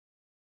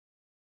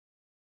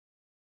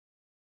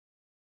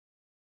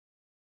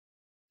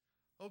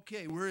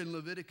Okay, we're in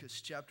Leviticus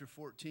chapter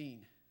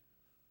 14.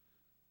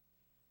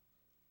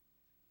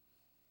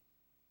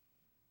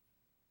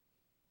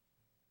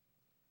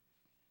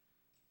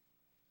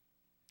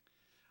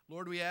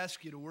 Lord, we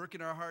ask you to work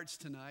in our hearts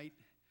tonight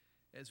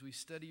as we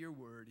study your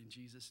word in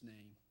Jesus'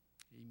 name.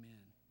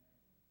 Amen.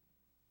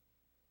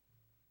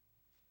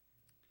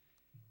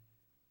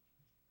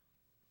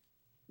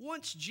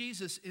 Once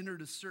Jesus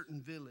entered a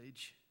certain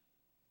village,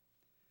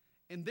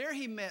 and there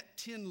he met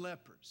 10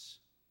 lepers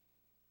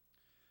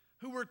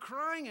who were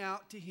crying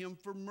out to him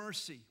for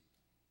mercy.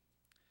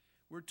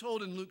 We're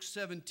told in Luke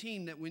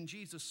 17 that when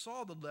Jesus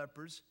saw the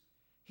lepers,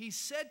 he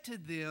said to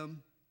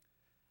them,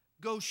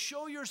 "Go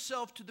show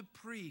yourself to the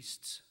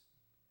priests."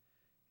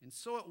 And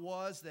so it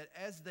was that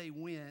as they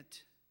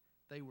went,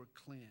 they were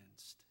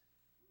cleansed.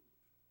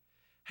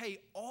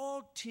 Hey,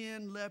 all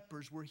 10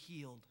 lepers were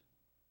healed.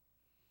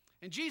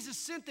 And Jesus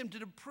sent them to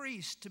the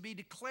priest to be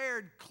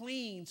declared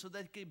clean so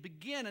that they could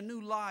begin a new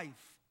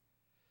life.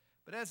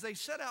 But as they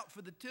set out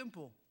for the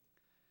temple,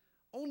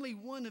 only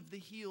one of the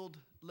healed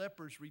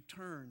lepers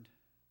returned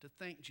to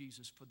thank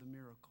Jesus for the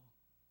miracle.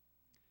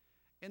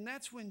 And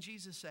that's when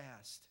Jesus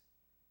asked,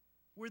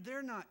 "Were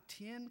there not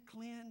 10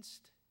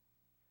 cleansed?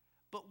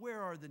 But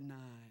where are the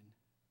 9?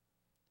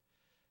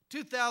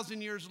 2,000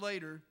 years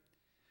later,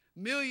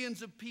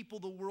 millions of people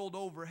the world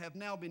over have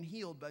now been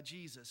healed by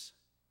Jesus.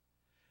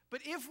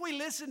 But if we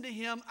listen to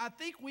him, I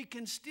think we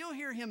can still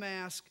hear him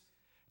ask,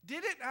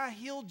 "Didn't I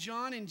heal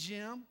John and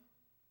Jim?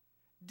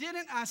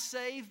 Didn't I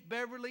save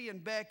Beverly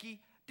and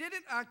Becky?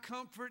 Didn't I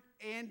comfort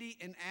Andy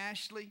and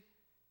Ashley?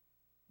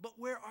 But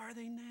where are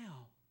they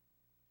now?"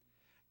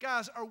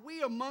 Guys, are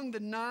we among the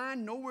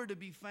 9 nowhere to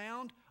be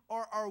found?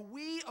 Or are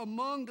we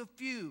among the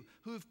few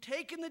who have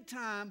taken the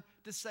time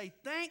to say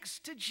thanks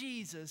to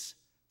Jesus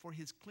for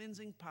his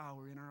cleansing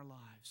power in our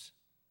lives?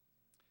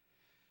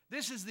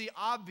 This is the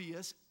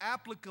obvious,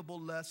 applicable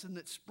lesson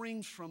that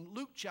springs from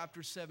Luke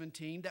chapter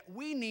 17 that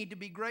we need to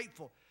be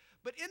grateful.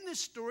 But in this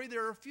story,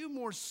 there are a few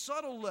more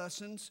subtle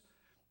lessons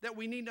that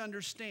we need to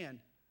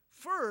understand.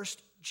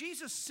 First,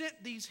 Jesus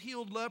sent these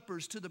healed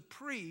lepers to the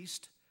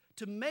priest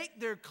to make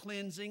their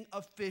cleansing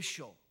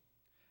official.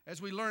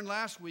 As we learned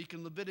last week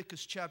in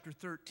Leviticus chapter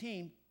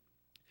 13,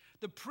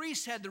 the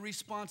priest had the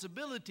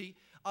responsibility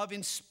of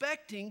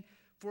inspecting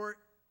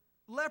for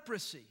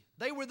leprosy.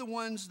 They were the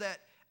ones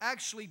that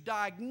actually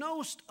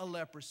diagnosed a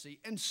leprosy.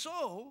 And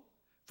so,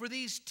 for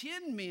these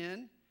 10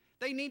 men,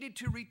 they needed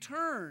to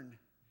return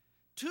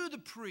to the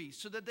priest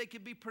so that they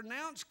could be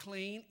pronounced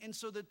clean and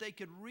so that they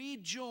could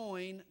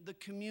rejoin the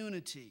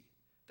community.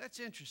 That's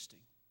interesting.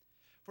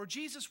 For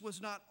Jesus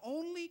was not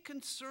only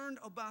concerned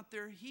about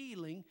their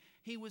healing,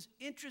 he was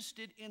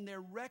interested in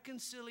their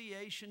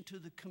reconciliation to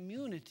the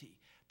community.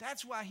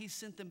 That's why he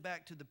sent them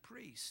back to the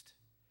priest.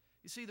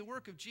 You see, the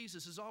work of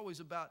Jesus is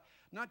always about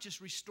not just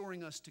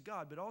restoring us to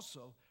God, but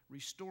also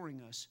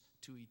restoring us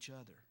to each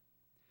other.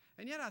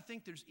 And yet I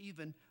think there's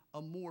even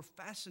a more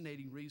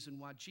fascinating reason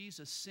why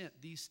Jesus sent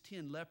these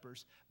 10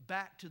 lepers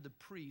back to the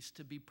priest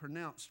to be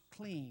pronounced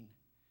clean.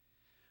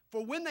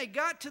 For when they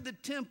got to the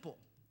temple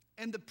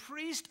and the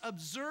priest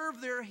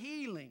observed their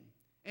healing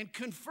and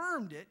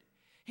confirmed it,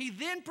 he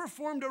then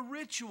performed a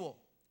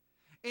ritual.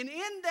 And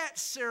in that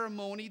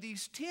ceremony,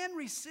 these 10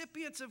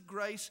 recipients of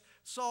grace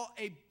saw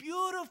a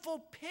beautiful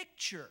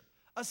picture,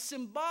 a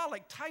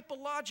symbolic,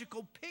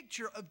 typological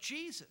picture of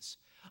Jesus,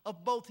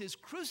 of both his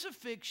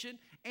crucifixion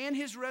and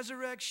his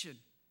resurrection.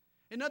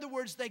 In other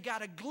words, they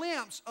got a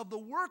glimpse of the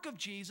work of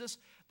Jesus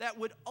that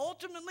would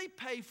ultimately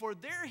pay for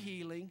their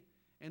healing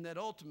and that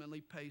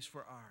ultimately pays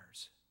for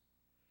ours.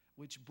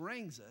 Which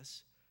brings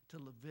us to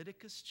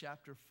Leviticus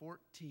chapter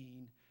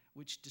 14,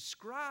 which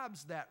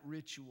describes that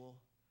ritual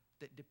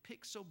that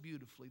depicts so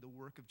beautifully the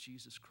work of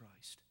Jesus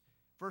Christ.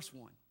 Verse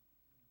 1.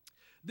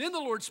 Then the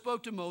Lord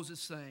spoke to Moses,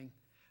 saying,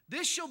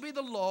 "This shall be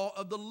the law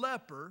of the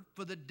leper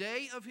for the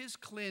day of his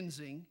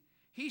cleansing.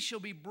 He shall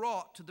be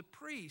brought to the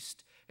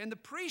priest, and the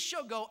priest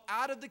shall go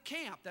out of the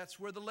camp." That's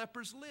where the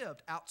lepers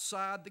lived,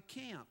 outside the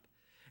camp.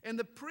 "And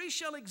the priest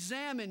shall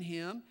examine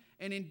him,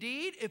 and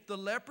indeed, if the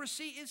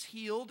leprosy is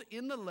healed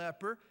in the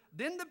leper,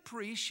 then the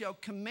priest shall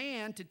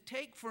command to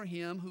take for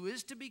him who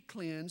is to be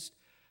cleansed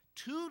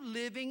 2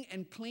 living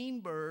and clean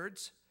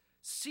birds,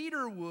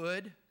 cedar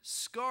wood,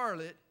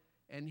 scarlet,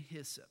 and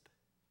hyssop."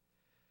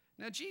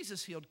 Now,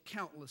 Jesus healed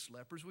countless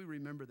lepers. We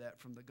remember that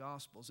from the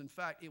Gospels. In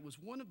fact, it was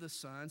one of the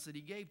signs that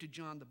he gave to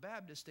John the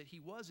Baptist that he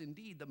was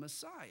indeed the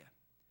Messiah.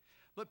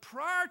 But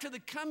prior to the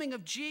coming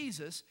of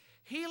Jesus,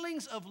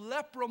 healings of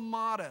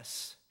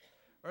lepromatus,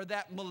 or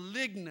that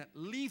malignant,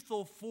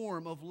 lethal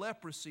form of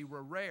leprosy,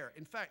 were rare.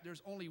 In fact,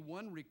 there's only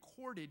one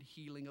recorded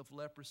healing of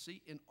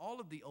leprosy in all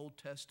of the Old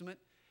Testament.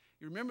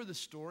 You remember the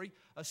story?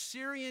 A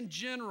Syrian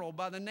general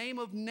by the name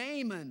of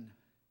Naaman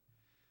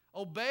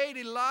obeyed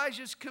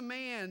Elijah's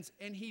commands,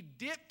 and he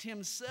dipped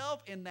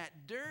himself in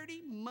that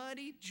dirty,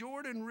 muddy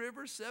Jordan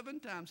River 7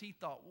 times. He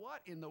thought,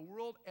 "What in the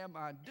world am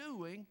I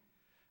doing?"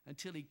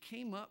 Until he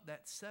came up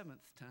that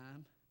 7th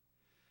time,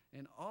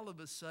 and all of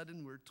a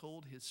sudden we're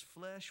told his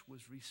flesh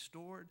was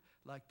restored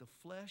like the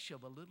flesh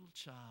of a little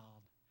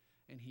child.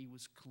 and he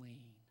was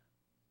clean.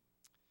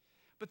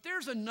 But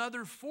there's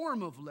another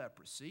form of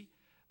leprosy.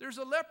 There's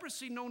a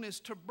leprosy known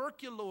as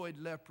tuberculoid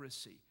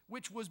leprosy,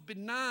 which was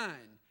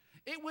benign.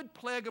 It would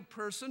plague a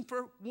person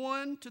for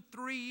 1 to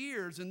 3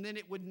 years, and then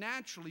it would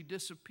naturally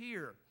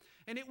disappear.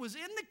 And it was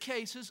in the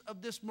cases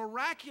of this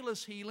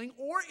miraculous healing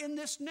or in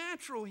this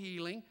natural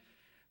healing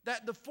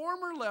that the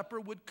former leper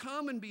would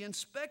come and be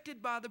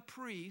inspected by the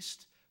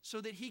priest so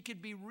that he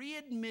could be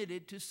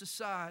readmitted to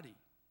society.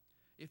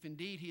 If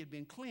indeed he had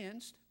been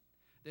cleansed,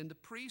 then the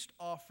priest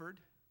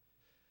offered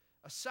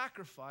a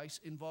sacrifice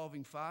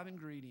involving 5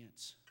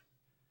 ingredients.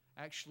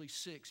 Actually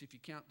 6 if you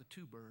count the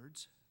 2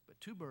 birds, but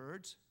 2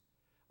 birds,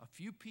 a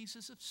few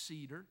pieces of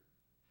cedar,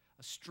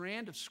 a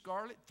strand of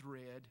scarlet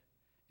thread,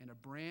 and a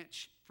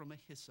branch from a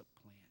hyssop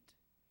plant.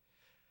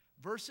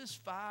 Verses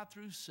 5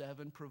 through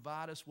 7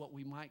 provide us what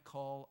we might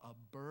call a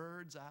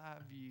bird's eye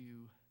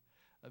view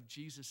of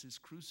Jesus'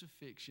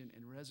 crucifixion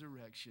and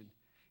resurrection.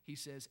 He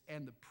says,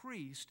 "And the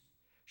priest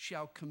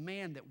shall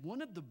command that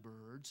one of the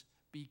birds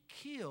be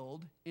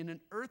killed in an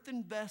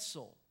earthen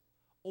vessel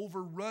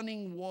over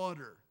running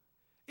water."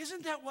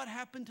 Isn't that what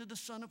happened to the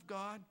Son of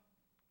God?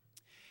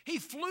 He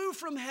flew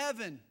from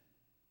heaven,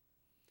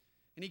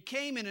 and he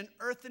came in an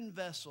earthen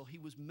vessel. He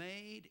was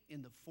made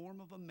in the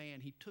form of a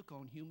man. He took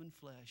on human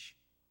flesh,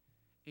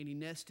 and he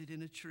nested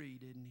in a tree,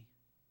 didn't he?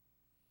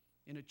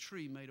 In a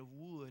tree made of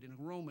wood, in a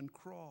Roman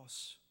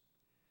cross.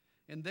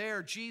 And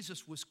there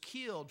Jesus was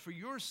killed for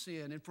your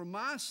sin and for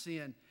my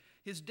sin.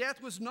 His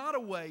death was not a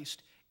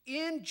waste.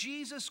 In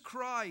Jesus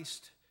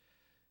Christ,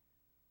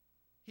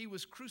 he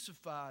was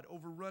crucified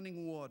over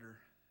running water.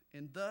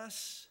 And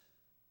thus,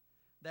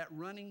 that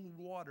running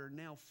water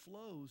now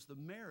flows the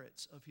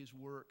merits of his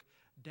work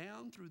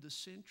down through the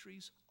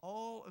centuries,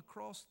 all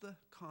across the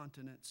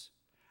continents.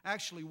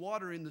 Actually,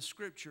 water in the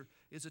Scripture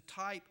is a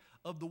type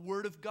of the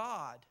Word of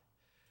God.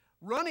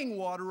 Running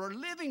water or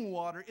living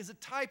water is a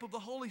type of the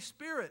Holy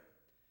Spirit.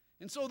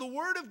 And so the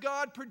Word of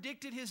God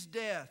predicted his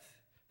death.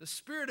 The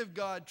Spirit of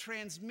God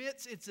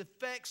transmits its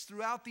effects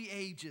throughout the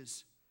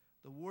ages.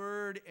 The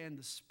Word and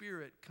the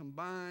Spirit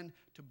combine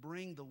to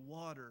bring the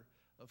water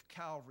of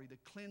Calvary, the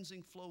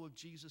cleansing flow of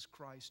Jesus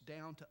Christ,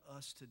 down to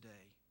us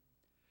today.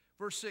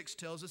 Verse 6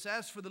 tells us,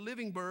 "As for the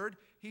living bird,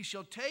 he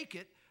shall take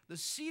it, the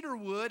cedar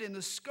wood and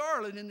the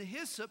scarlet and the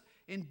hyssop,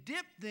 and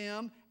dip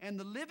them and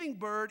the living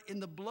bird in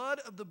the blood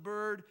of the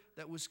bird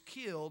that was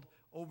killed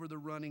over the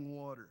running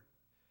water."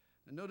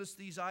 And notice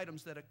these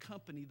items that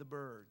accompany the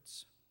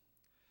birds.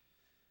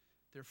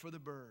 They're for the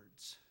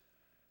birds.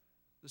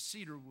 The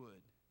cedar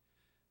wood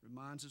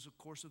reminds us, of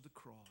course, of the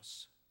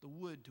cross, the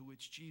wood to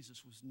which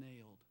Jesus was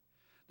nailed.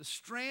 The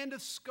strand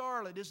of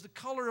scarlet is the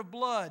color of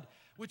blood,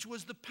 which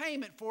was the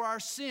payment for our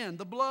sin,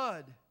 the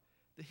blood.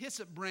 The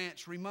hyssop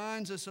branch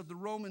reminds us of the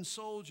Roman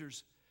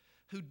soldiers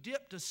who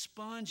dipped a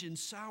sponge in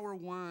sour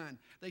wine.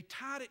 They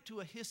tied it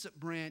to a hyssop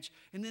branch,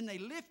 and then they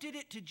lifted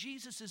it to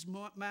Jesus'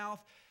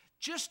 mouth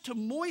just to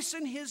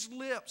moisten his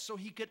lips so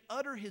he could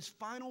utter his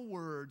final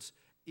words,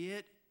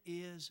 "It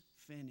is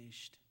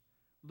finished,"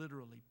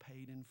 literally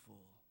paid in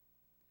full.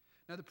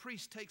 Now the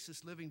priest takes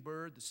this living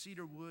bird, the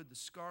cedar wood, the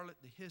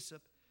scarlet, the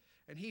hyssop,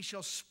 and he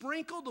shall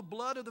sprinkle the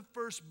blood of the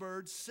first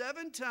bird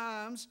 7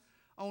 times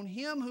on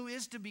him who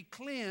is to be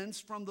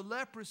cleansed from the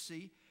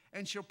leprosy,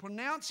 and shall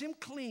pronounce him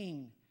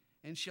clean,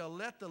 and shall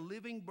let the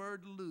living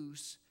bird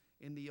loose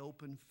in the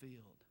open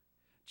field.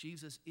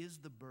 Jesus is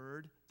the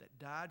bird that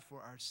died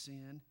for our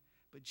sin,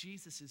 but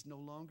Jesus is no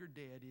longer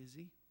dead, is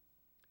he?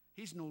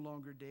 He's no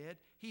longer dead.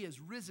 He has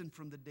risen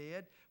from the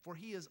dead, for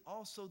he is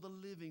also the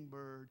living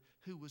bird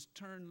who was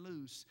turned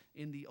loose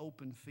in the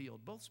open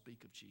field. Both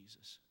speak of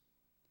Jesus.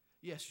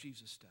 Yes,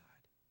 Jesus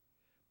died,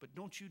 but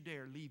don't you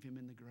dare leave him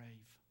in the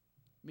grave.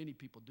 Many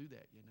people do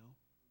that, you know.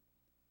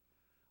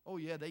 Oh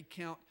yeah, they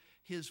count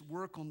his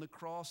work on the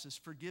cross as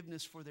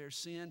forgiveness for their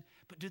sin,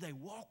 but do they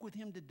walk with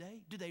him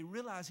today? Do they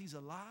realize he's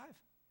alive?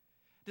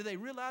 Do they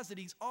realize that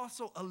he's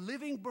also a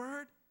living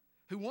bird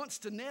who wants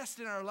to nest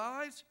in our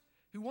lives,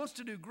 who wants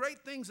to do great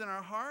things in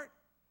our heart?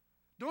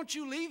 Don't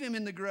you leave him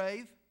in the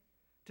grave.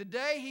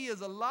 Today he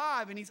is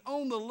alive and he's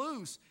on the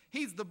loose.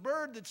 He's the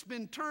bird that's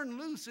been turned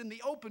loose in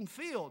the open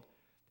field.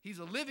 He's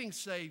a living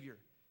Savior,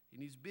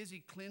 and he's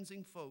busy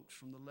cleansing folks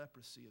from the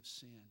leprosy of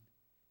sin.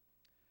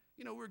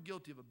 You know, we're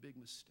guilty of a big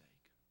mistake.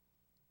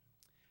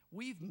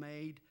 We've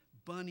made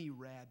bunny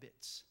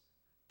rabbits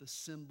the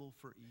symbol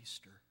for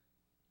Easter.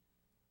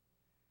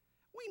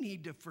 We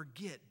need to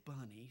forget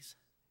bunnies.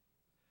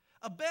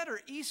 A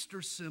better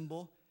Easter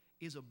symbol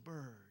is a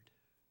bird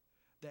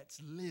that's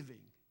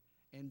living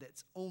and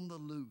that's on the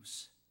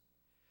loose.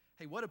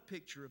 Hey, what a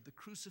picture of the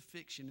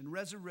crucifixion and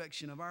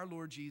resurrection of our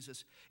Lord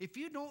Jesus. If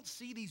you don't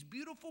see these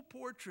beautiful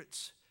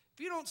portraits, if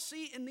you don't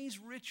see in these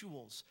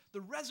rituals the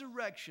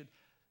resurrection,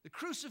 the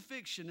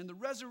crucifixion and the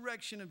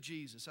resurrection of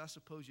Jesus, I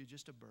suppose you're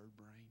just a bird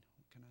brain.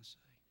 What can I say?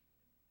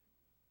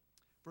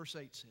 Verse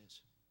 8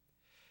 says,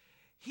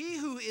 "He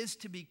who is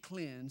to be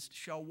cleansed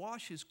shall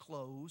wash his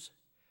clothes,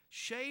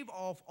 shave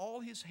off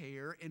all his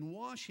hair, and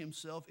wash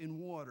himself in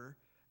water,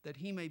 that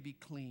he may be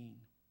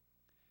clean.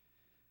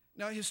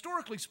 Now,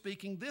 historically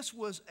speaking, this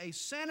was a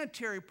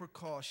sanitary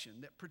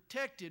precaution that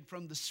protected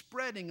from the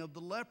spreading of the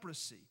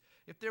leprosy.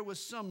 If there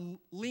was some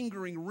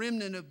lingering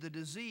remnant of the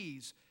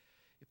disease,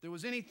 if there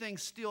was anything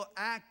still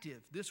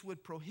active, this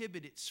would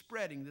prohibit it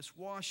spreading, this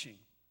washing.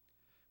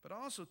 But I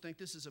also think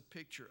this is a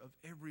picture of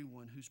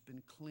everyone who's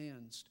been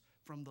cleansed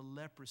from the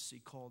leprosy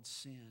called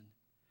sin.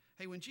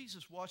 Hey, when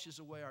Jesus washes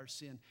away our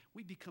sin,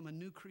 we become a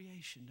new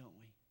creation, don't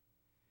we?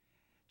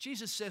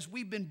 Jesus says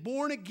we've been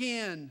born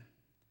again.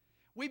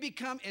 We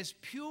become as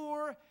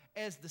pure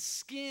as the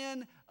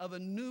skin of a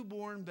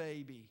newborn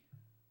baby.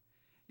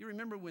 You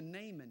remember when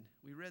Naaman,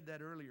 we read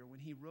that earlier, when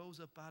he rose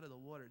up out of the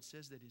water, it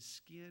says that his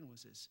skin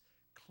was as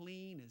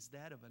clean as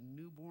that of a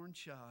newborn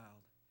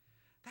child.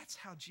 That's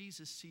how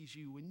Jesus sees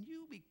you. When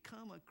you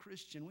become a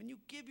Christian, when you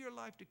give your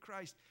life to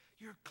Christ,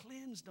 you're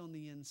cleansed on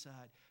the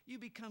inside. You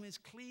become as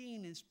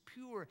clean, as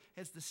pure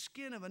as the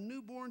skin of a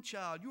newborn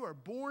child. You are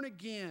born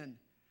again.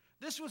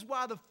 This was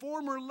why the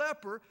former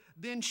leper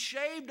then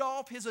shaved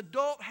off his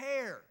adult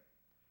hair,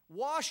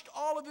 washed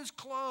all of his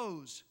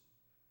clothes.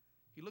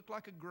 He looked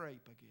like a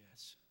grape, I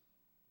guess.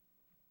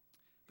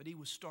 But he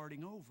was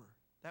starting over.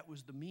 That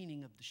was the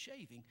meaning of the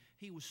shaving.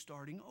 He was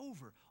starting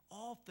over.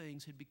 All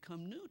things had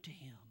become new to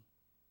him.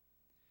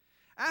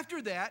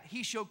 After that,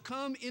 he shall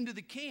come into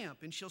the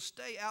camp and shall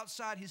stay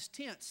outside his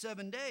tent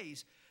 7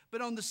 days.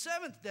 But on the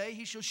seventh day,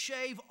 he shall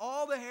shave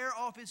all the hair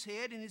off his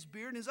head and his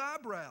beard and his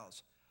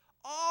eyebrows.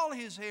 All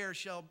his hair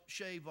shall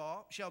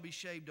be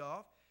shaved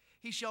off.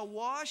 He shall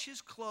wash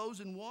his clothes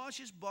and wash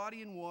his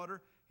body in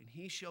water, and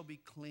he shall be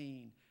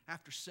clean.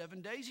 After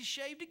 7 days, he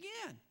shaved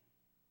again.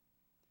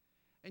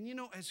 And you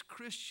know, as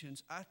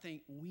Christians, I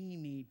think we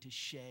need to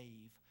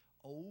shave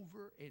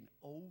over and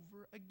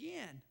over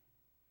again.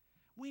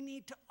 We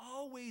need to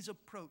always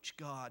approach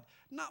God,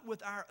 not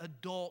with our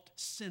adult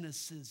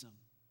cynicism,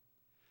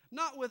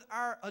 not with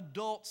our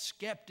adult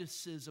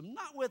skepticism,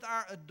 not with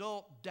our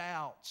adult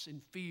doubts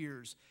and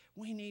fears.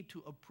 We need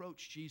to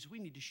approach Jesus. We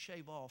need to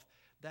shave off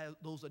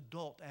those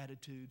adult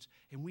attitudes,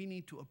 and we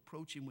need to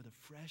approach him with a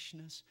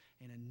freshness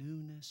and a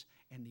newness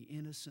and the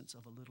innocence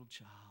of a little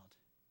child.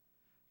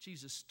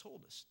 Jesus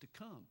told us to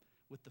come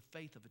with the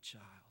faith of a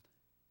child.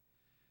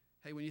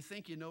 Hey, when you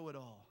think you know it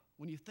all,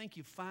 when you think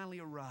you've finally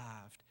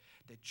arrived,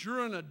 that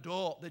you're an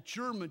adult, that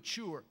you're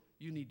mature,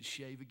 you need to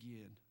shave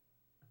again.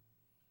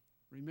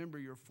 Remember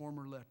your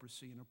former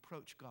leprosy and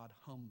approach God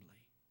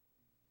humbly.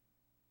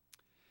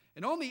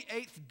 And on the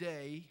 8th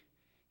day,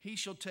 he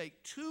shall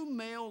take 2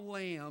 male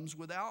lambs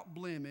without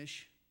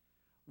blemish,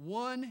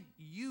 1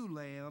 ewe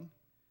lamb.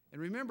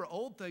 And remember,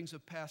 old things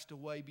have passed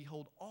away.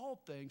 Behold, all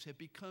things have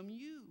become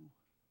new.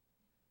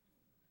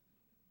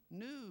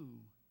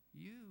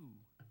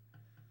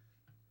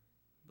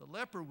 The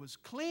leper was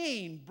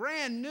clean,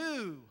 brand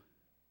new,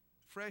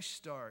 fresh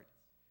start.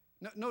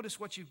 Notice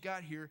what you've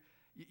got here.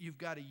 You've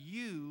got a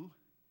ewe,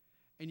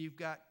 and you've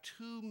got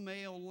 2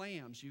 male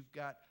lambs. You've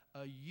got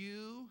a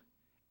ewe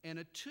and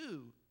a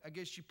 2. I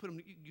guess you put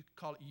them, you could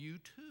call it ewe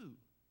 2.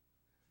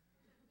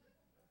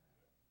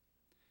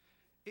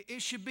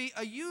 It should be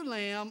a ewe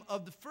lamb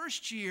of the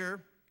first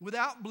year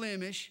without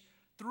blemish,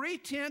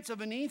 3/10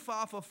 of an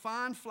ephah of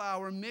fine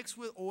flour mixed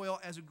with oil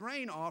as a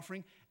grain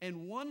offering,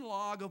 and 1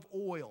 log of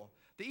oil.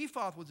 The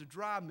ephah was a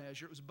dry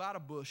measure. It was about a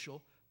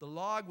bushel. The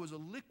log was a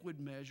liquid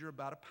measure,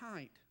 about a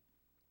pint.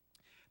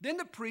 Then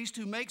the priest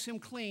who makes him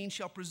clean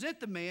shall present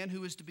the man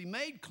who is to be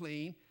made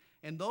clean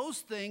and those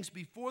things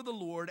before the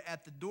Lord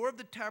at the door of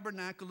the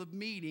tabernacle of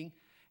meeting.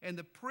 And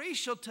the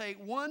priest shall take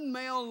 1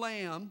 male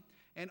lamb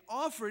and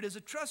offer it as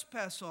a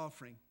trespass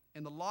offering,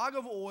 and the log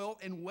of oil,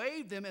 and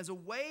wave them as a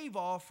wave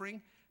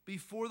offering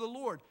before the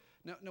Lord.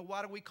 Now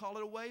why do we call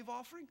it a wave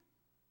offering?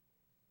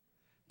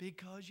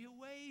 Because you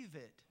wave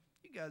it.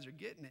 You guys are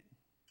getting it.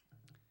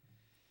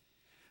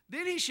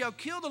 Then he shall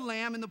kill the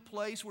lamb in the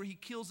place where he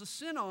kills the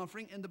sin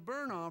offering and the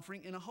burnt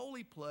offering in a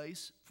holy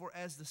place. For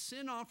as the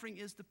sin offering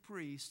is the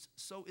priest,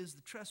 so is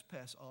the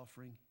trespass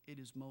offering. It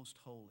is most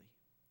holy.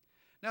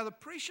 Now the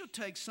priest shall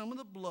take some of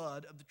the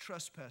blood of the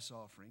trespass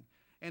offering,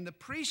 and the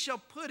priest shall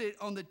put it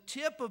on the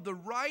tip of the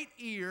right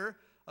ear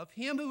of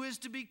him who is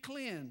to be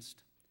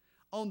cleansed,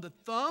 on the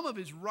thumb of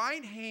his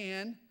right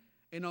hand,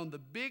 and on the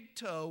big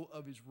toe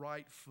of his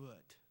right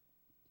foot.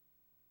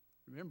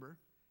 Remember,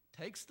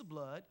 takes the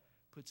blood,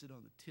 puts it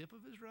on the tip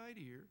of his right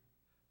ear,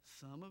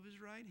 thumb of his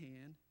right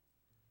hand,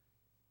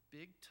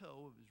 big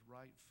toe of his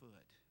right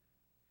foot.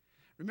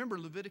 Remember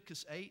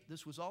Leviticus 8?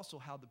 This was also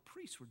how the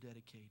priests were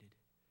dedicated.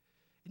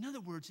 In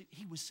other words,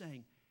 he was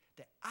saying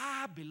that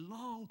I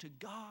belong to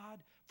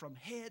God from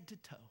head to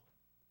toe.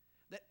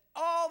 That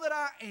all that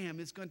I am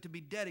is going to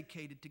be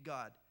dedicated to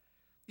God.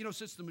 You know,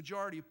 since the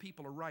majority of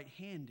people are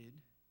right-handed,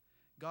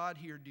 God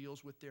here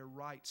deals with their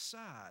right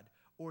side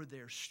or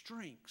their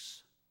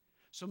strengths.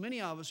 So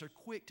many of us are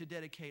quick to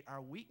dedicate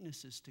our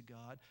weaknesses to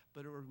God,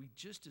 but are we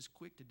just as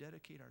quick to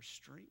dedicate our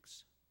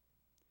strengths?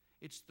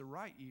 It's the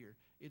right ear.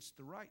 It's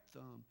the right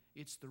thumb.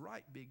 It's the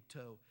right big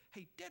toe.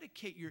 Hey,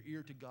 dedicate your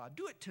ear to God.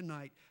 Do it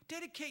tonight.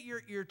 Dedicate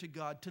your ear to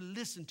God to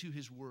listen to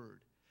his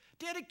word.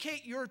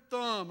 Dedicate your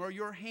thumb or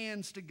your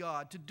hands to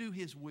God to do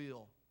His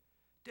will.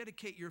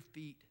 Dedicate your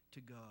feet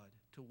to God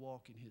to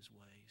walk in His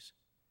ways.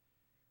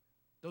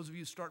 Those of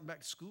you starting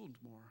back to school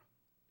tomorrow,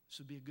 this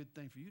would be a good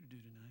thing for you to do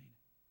tonight.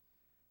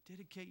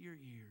 Dedicate your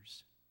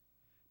ears.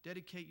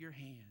 Dedicate your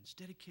hands.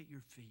 Dedicate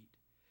your feet.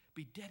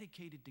 Be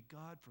dedicated to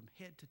God from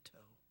head to toe.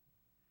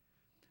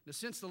 Now,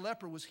 since the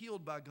leper was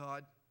healed by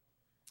God,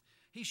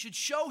 he should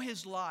show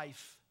his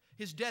life,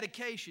 his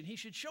dedication. He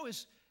should show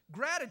his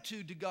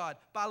gratitude to God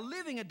by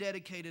living a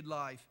dedicated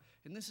life.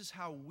 And this is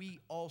how we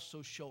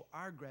also show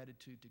our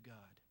gratitude to God,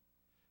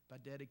 by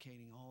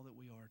dedicating all that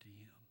we are to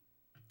Him.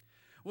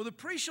 Well, the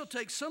priest shall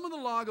take some of the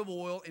log of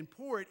oil and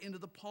pour it into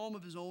the palm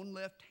of his own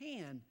left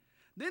hand.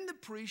 Then the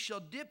priest shall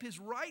dip his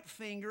right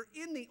finger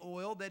in the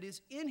oil that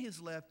is in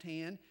his left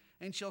hand,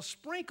 and shall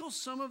sprinkle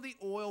some of the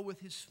oil with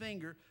his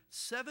finger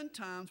 7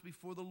 times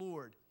before the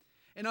Lord.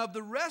 And of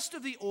the rest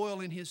of the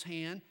oil in his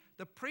hand,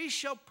 the priest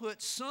shall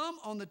put some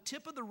on the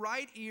tip of the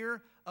right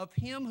ear of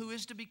him who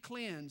is to be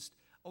cleansed,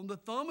 on the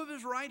thumb of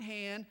his right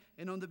hand,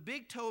 and on the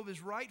big toe of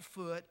his right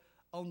foot,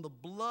 on the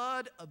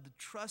blood of the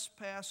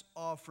trespass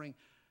offering.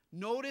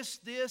 Notice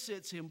this,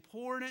 it's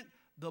important.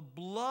 The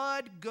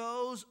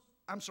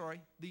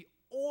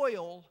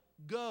oil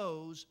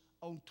goes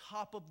on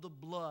top of the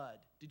blood.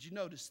 Did you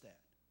notice that?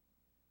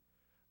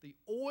 The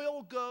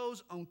oil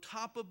goes on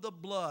top of the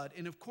blood.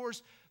 And of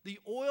course, the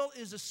oil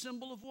is a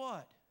symbol of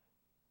what?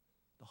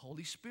 The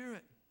Holy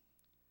Spirit.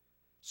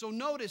 So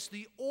notice,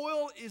 the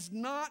oil is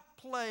not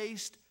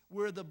placed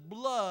where the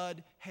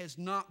blood has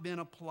not been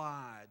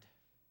applied.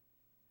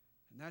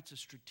 And that's a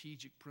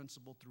strategic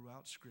principle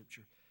throughout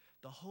Scripture.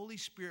 The Holy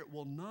Spirit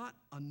will not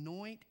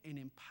anoint and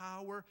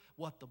empower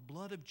what the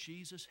blood of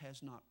Jesus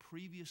has not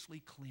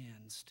previously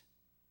cleansed.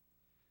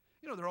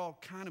 You know, there are all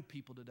kind of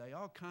people today,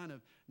 all kind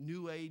of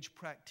New Age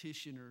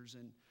practitioners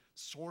and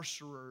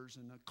sorcerers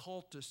and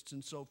occultists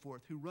and so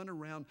forth who run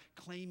around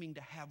claiming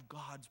to have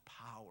God's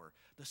power,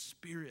 the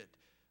Spirit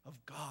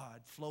of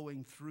God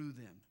flowing through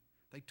them.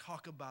 They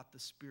talk about the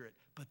Spirit,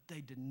 but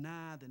they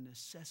deny the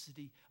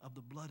necessity of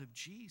the blood of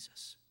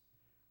Jesus.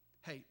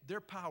 Hey,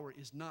 their power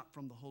is not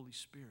from the Holy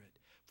Spirit,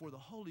 for the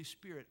Holy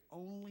Spirit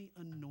only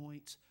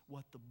anoints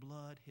what the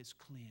blood has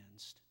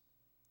cleansed.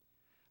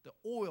 The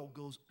oil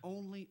goes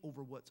only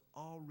over what's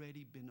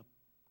already been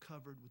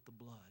covered with the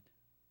blood.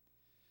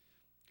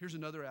 Here's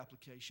another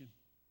application.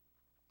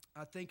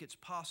 I think it's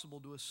possible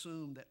to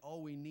assume that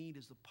all we need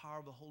is the power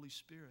of the Holy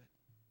Spirit.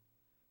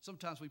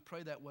 Sometimes we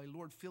pray that way,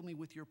 Lord, fill me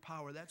with your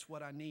power. That's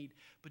what I need.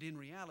 But in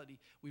reality,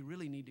 we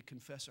really need to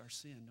confess our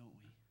sin, don't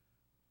we?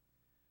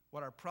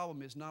 What our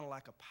problem is not a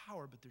lack of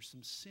power, but there's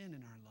some sin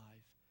in our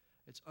life.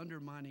 It's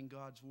undermining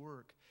God's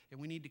work. And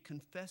we need to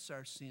confess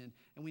our sin,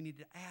 and we need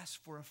to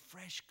ask for a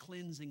fresh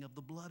cleansing of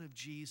the blood of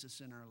Jesus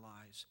in our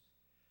lives.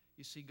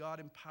 You see, God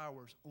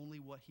empowers only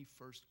what He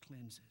first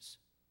cleanses.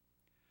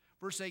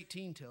 Verse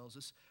 18 tells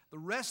us, the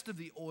rest of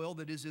the oil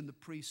that is in the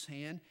priest's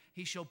hand,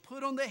 he shall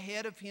put on the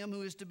head of him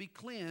who is to be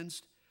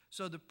cleansed,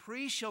 so the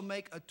priest shall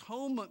make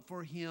atonement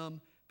for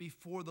him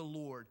before the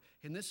Lord.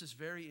 And this is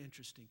very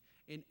interesting.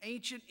 In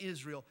ancient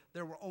Israel,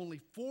 there were only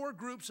 4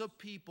 groups of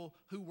people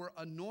who were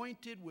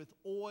anointed with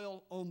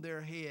oil on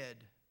their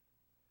head.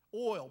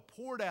 Oil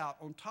poured out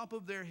on top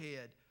of their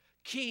head.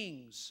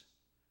 Kings,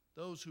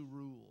 those who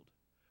ruled.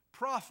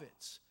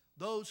 Prophets,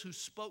 those who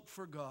spoke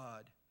for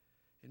God.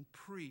 And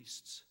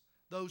priests,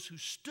 those who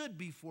stood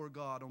before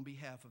God on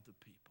behalf of the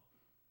people.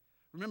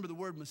 Remember, the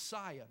word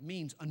Messiah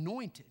means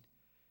anointed.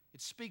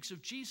 It speaks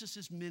of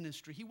Jesus'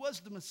 ministry. He was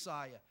the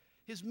Messiah.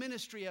 His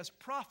ministry as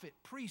prophet,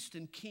 priest,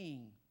 and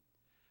king.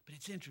 But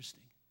it's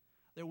interesting.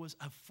 There was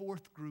a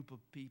 4th group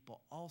of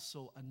people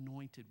also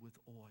anointed with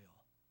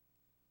oil.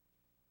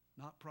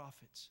 Not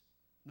prophets,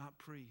 not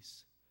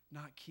priests,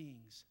 not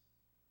kings.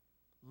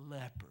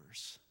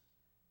 Lepers.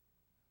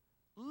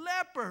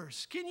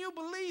 Lepers. Can you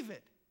believe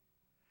it?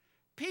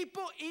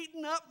 People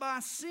eaten up by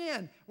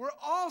sin were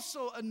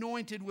also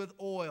anointed with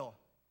oil.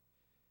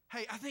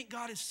 Hey, I think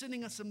God is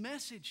sending us a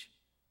message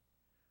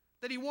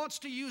that He wants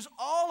to use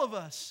all of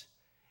us,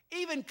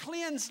 even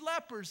cleansed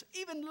lepers,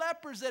 even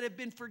lepers that have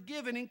been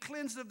forgiven and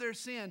cleansed of their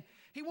sin.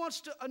 He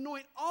wants to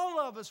anoint all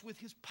of us with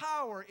His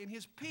power and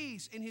His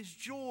peace and His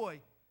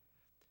joy.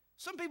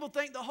 Some people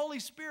think the Holy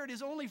Spirit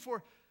is only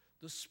for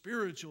the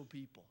spiritual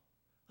people.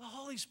 The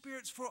Holy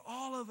Spirit's for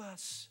all of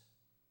us.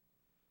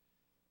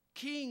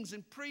 Kings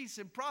and priests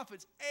and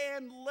prophets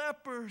and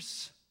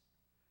lepers.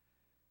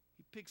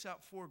 He picks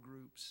out 4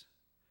 groups.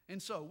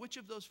 And so, which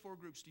of those 4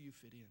 groups do you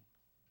fit in?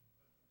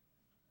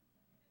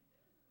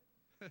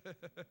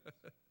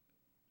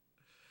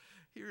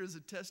 Here is a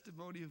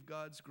testimony of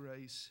God's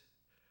grace.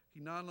 He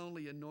not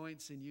only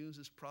anoints and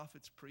uses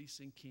prophets,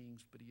 priests, and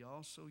kings, but He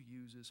also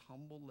uses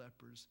humble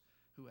lepers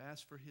who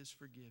ask for His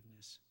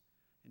forgiveness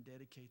and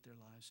dedicate their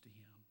lives to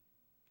Him.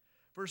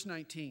 Verse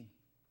 19.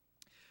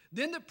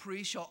 Then the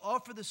priest shall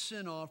offer the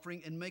sin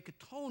offering and make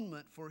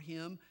atonement for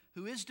him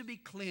who is to be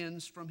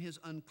cleansed from his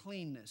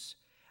uncleanness.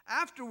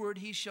 Afterward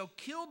he shall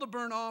kill the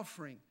burnt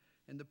offering,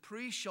 And the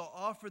priest shall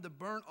offer the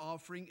burnt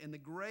offering and the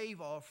grain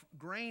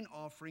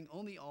offering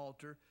on the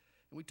altar.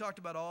 And we talked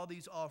about all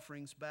these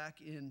offerings back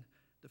in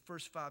the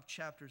first 5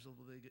 chapters of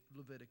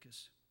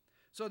Leviticus.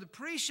 So the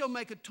priest shall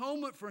make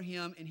atonement for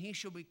him, and he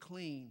shall be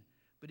clean.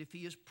 But if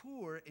he is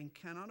poor and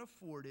cannot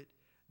afford it,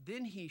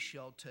 then he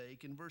shall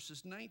take. And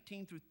verses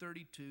 19 through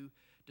 32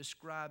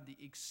 describe the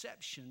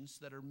exceptions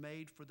that are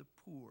made for the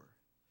poor.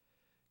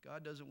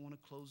 God doesn't want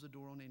to close the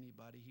door on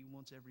anybody. He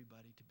wants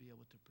everybody to be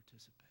able to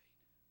participate.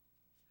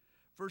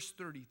 Verse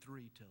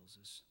 33 tells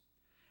us,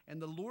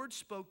 and the Lord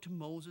spoke to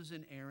Moses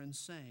and Aaron,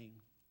 saying,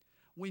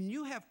 when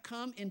you have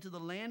come into the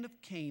land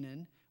of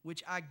Canaan,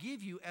 which I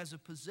give you as a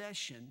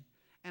possession,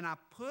 and I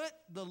put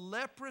the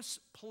leprous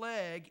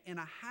plague in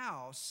a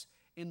house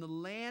in the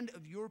land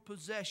of your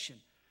possession.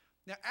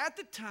 Now, at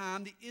the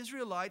time, the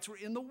Israelites were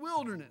in the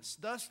wilderness.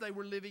 Thus, they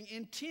were living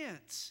in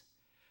tents.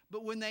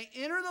 But when they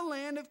enter the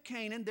land of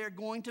Canaan, they're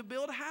going to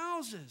build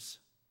houses.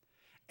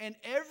 And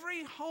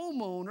every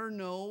homeowner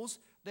knows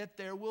that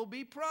there will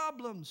be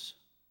problems.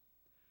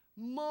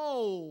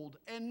 Mold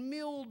and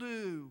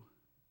mildew,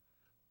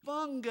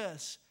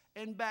 fungus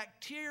and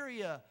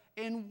bacteria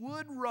and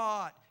wood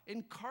rot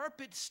and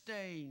carpet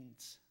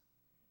stains.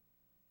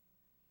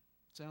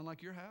 Sound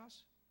like your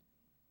house?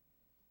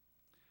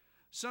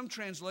 Some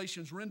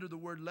translations render the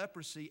word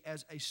leprosy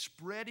as a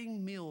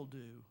spreading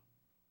mildew.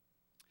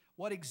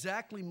 What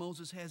exactly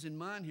Moses has in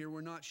mind here,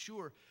 we're not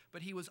sure.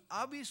 But he was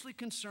obviously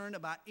concerned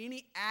about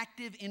any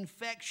active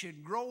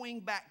infection,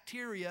 growing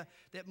bacteria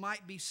that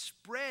might be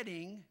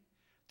spreading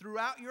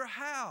throughout your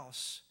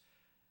house,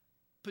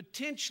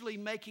 potentially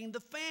making the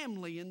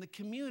family and the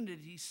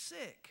community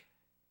sick.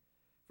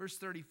 Verse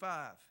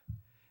 35,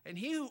 and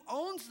he who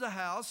owns the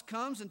house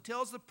comes and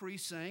tells the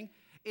priest, saying,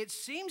 it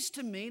seems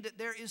to me that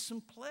there is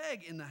some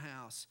plague in the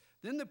house.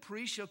 Then the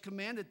priest shall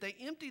command that they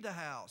empty the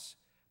house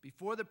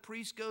before the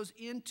priest goes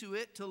into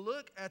it to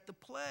look at the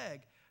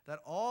plague, that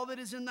all that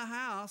is in the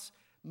house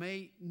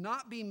may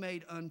not be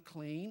made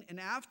unclean, and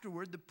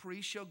afterward the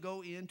priest shall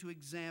go in to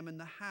examine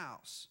the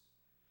house.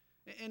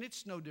 And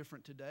it's no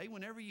different today.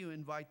 Whenever you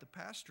invite the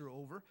pastor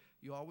over,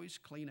 you always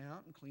clean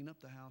out and clean up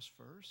the house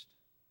first.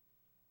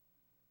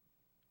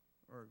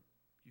 Or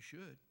you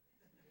should.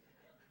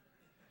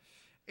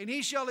 And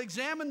he shall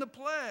examine the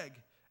plague.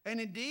 And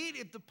indeed,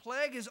 if the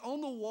plague is on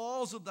the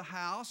walls of the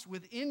house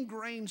with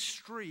ingrained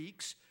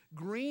streaks,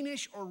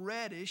 greenish or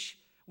reddish,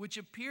 which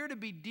appear to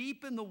be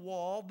deep in the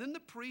wall, then the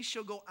priest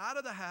shall go out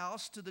of the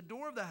house to the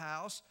door of the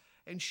house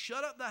and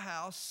shut up the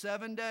house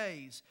 7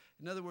 days.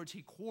 In other words,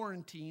 he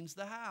quarantines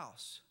the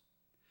house.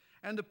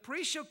 And the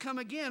priest shall come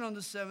again on the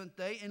 7th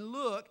day and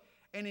look,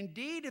 and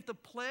indeed, if the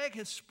plague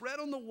has spread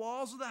on the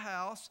walls of the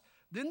house,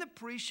 then the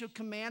priest shall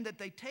command that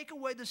they take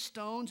away the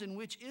stones in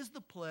which is the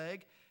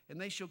plague,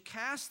 and they shall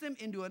cast them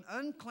into an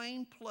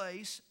unclean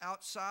place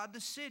outside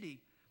the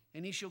city.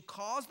 And he shall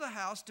cause the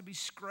house to be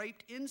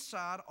scraped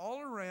inside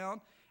all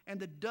around, and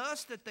the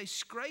dust that they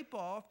scrape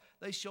off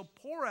they shall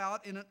pour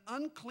out in an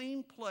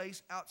unclean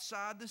place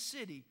outside the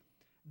city.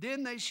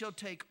 Then they shall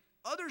take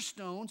other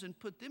stones and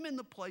put them in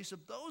the place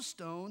of those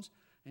stones,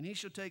 and he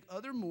shall take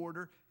other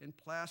mortar and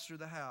plaster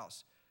the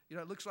house. You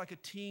know, it looks like a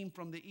team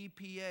from the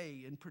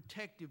EPA in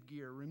protective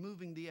gear,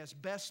 removing the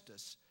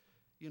asbestos,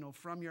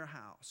 from your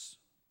house.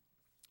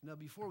 Now,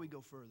 before we go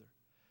further,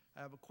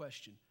 I have a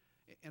question.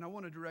 And I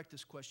want to direct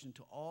this question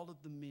to all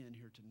of the men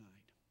here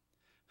tonight.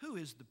 Who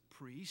is the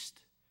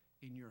priest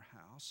in your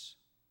house?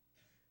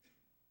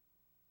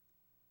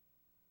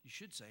 You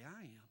should say,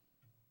 I am.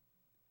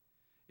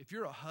 If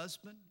you're a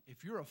husband,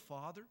 if you're a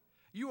father,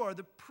 you are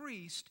the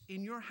priest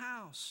in your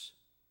house.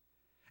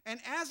 And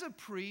as a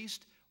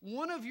priest,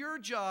 one of your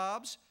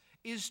jobs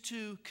is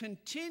to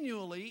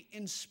continually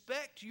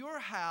inspect your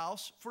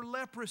house for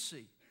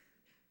leprosy.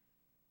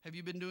 Have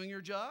you been doing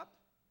your job?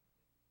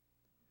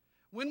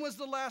 When was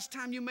the last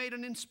time you made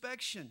an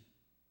inspection?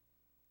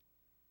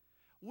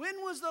 When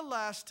was the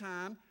last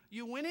time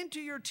you went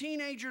into your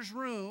teenager's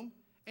room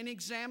and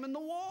examined the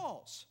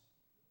walls?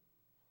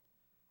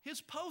 His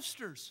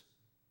posters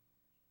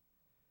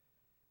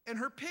and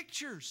her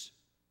pictures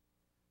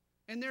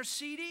and their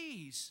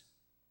CDs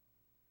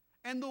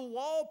and the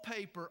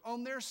wallpaper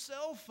on their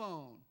cell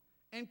phone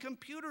and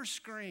computer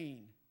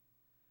screen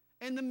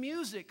and the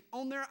music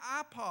on their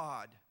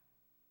iPod.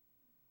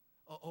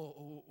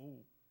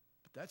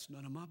 But that's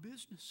none of my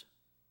business.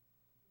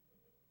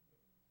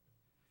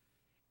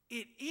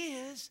 It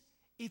is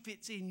if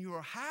it's in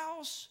your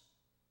house,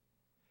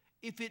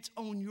 if it's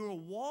on your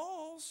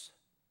walls.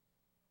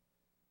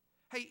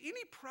 Hey,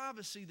 any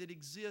privacy that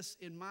exists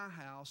in my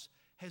house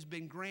has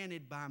been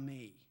granted by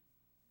me.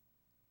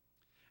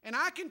 And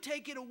I can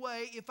take it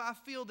away if I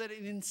feel that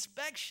an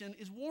inspection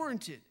is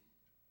warranted.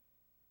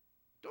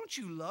 Don't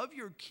you love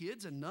your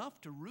kids enough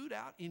to root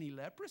out any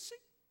leprosy?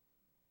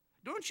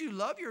 Don't you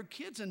love your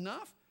kids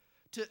enough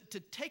to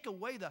take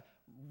away the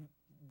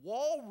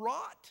wall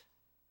rot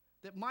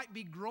that might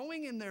be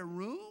growing in their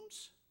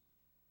rooms?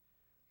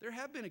 There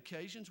have been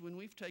occasions when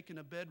we've taken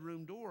a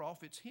bedroom door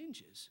off its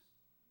hinges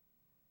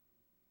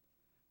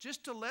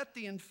just to let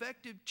the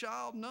infected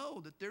child know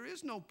that there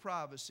is no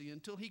privacy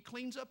until he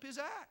cleans up his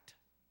act.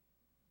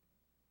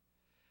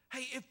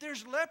 Hey, if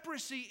there's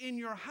leprosy in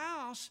your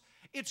house,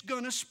 it's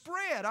going to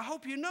spread. I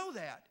hope you know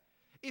that.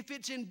 If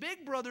it's in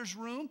big brother's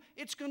room,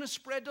 it's going to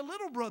spread to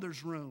little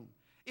brother's room.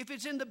 If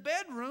it's in the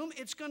bedroom,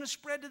 it's going to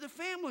spread to the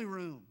family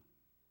room.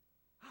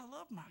 I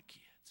love my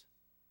kids.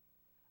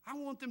 I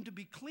want them to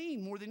be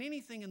clean more than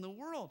anything in the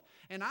world.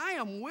 And I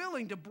am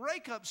willing to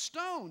break up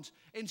stones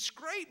and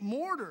scrape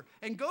mortar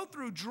and go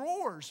through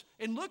drawers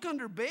and look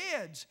under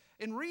beds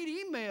and read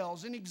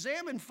emails and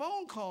examine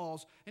phone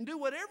calls and do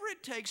whatever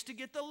it takes to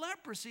get the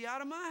leprosy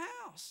out of my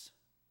house.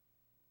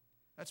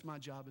 That's my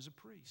job as a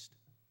priest.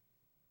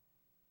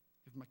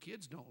 If my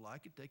kids don't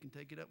like it, they can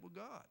take it up with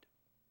God.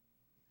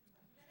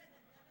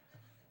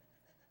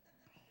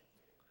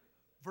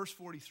 Verse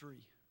 43.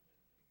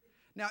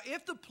 Now,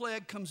 if the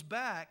plague comes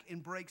back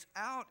and breaks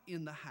out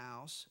in the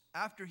house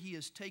after he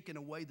has taken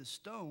away the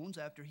stones,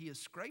 after he has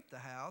scraped the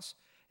house,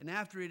 and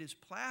after it is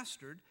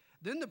plastered,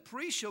 then the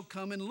priest shall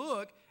come and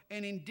look,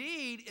 and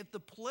indeed, if the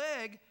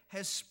plague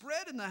has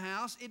spread in the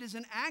house, it is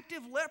an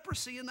active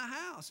leprosy in the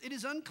house. It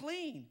is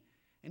unclean.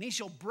 And he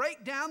shall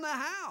break down the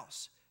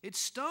house, its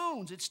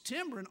stones, its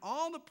timber, and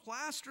all the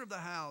plaster of the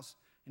house,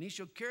 and he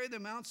shall carry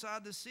them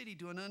outside the city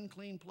to an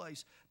unclean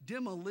place.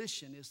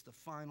 Demolition is the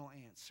final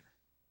answer.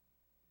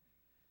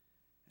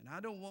 And I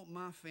don't want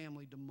my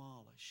family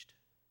demolished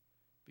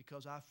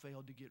because I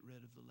failed to get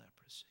rid of the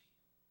leprosy.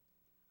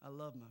 I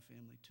love my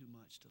family too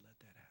much to let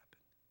that happen.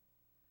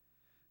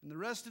 And the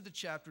rest of the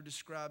chapter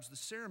describes the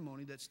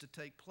ceremony that's to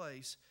take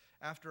place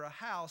after a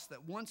house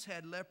that once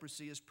had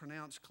leprosy is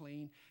pronounced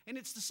clean. And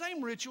it's the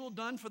same ritual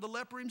done for the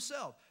leper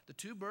himself. The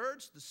 2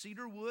 birds, the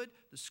cedar wood,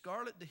 the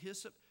scarlet, the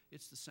hyssop,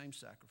 it's the same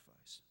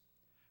sacrifice.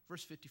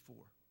 Verse 54.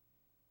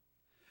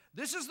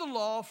 This is the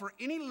law for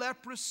any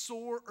leprous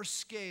sore or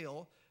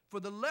scale, for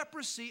the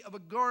leprosy of a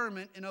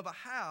garment and of a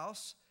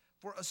house,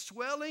 for a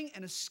swelling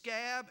and a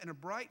scab and a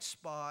bright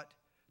spot,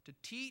 to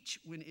teach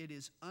when it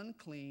is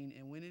unclean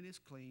and when it is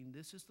clean.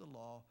 This is the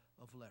law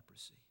of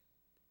leprosy.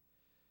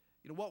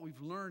 You know, what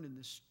we've learned in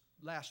this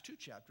last 2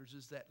 chapters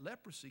is that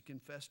leprosy can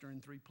fester in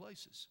 3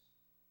 places.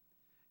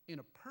 In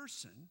a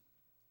person,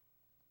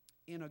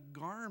 in a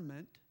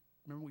garment,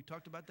 remember we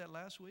talked about that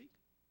last week,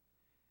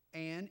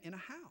 and in a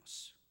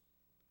house.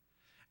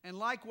 And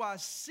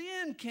likewise,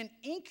 sin can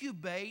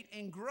incubate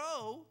and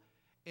grow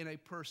in a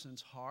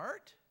person's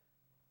heart,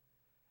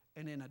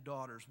 and in a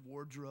daughter's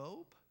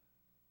wardrobe,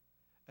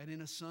 and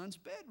in a son's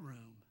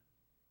bedroom.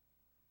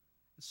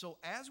 And so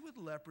as with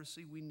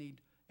leprosy, we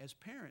need, as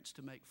parents,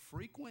 to make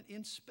frequent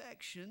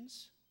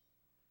inspections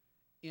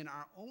in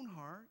our own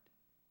heart,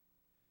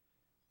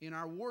 in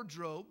our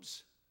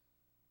wardrobes,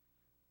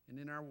 and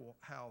in our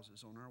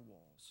houses, on our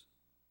walls.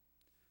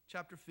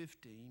 Chapter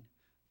 15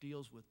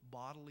 deals with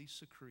bodily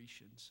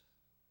secretions.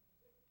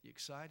 You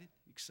excited?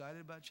 Excited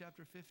about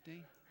chapter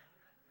 15?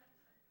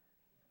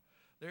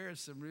 There is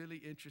some really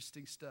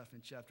interesting stuff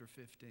in chapter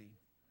 15.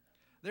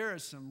 There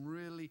is some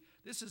really,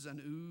 this is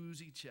an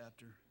oozy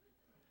chapter.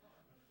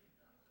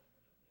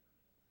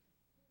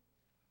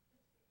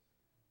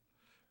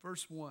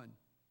 Verse 1.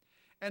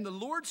 And the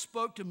Lord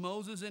spoke to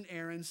Moses and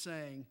Aaron,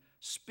 saying,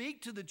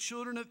 Speak to the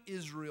children of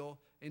Israel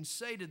and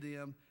say to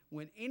them,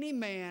 when any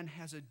man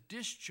has a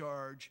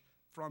discharge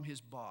from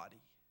his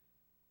body,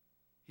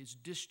 his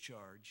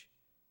discharge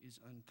is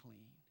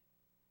unclean.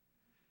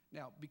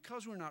 Now,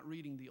 because we're not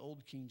reading the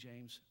Old King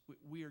James,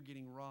 we are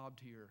getting robbed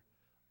here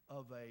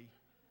of a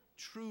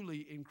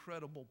truly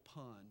incredible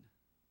pun.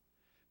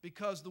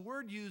 Because the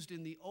word used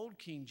in the Old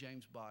King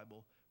James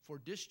Bible for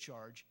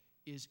discharge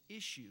is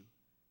issue.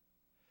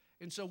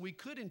 And so we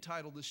could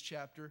entitle this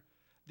chapter,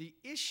 The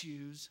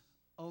Issues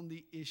on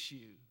the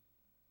Issue.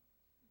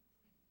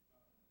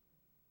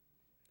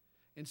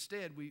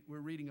 Instead, we're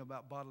reading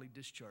about bodily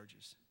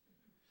discharges.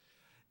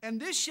 And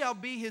this shall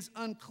be his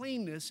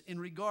uncleanness in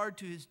regard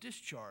to his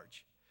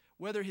discharge,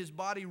 whether his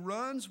body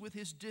runs with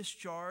his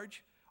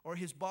discharge or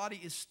his body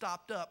is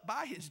stopped up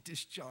by his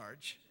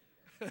discharge.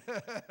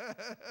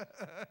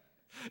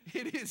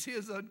 It is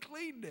his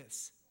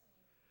uncleanness.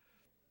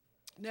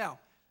 Now,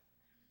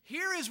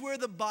 here is where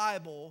the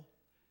Bible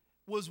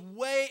was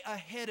way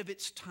ahead of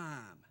its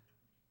time.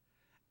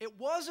 It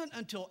wasn't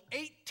until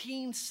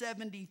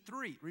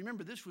 1873.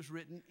 Remember, this was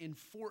written in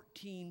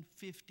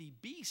 1450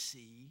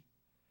 BC.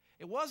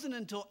 It wasn't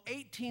until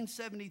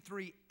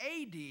 1873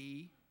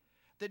 AD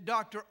that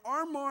Dr.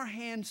 Armar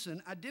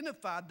Hansen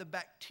identified the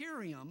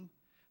bacterium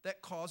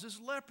that causes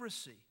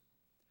leprosy.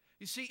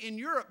 You see, in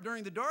Europe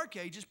during the Dark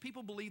Ages,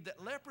 people believed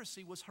that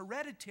leprosy was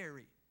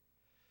hereditary.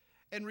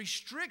 And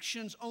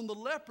restrictions on the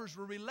lepers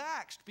were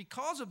relaxed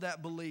because of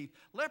that belief.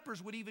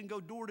 Lepers would even go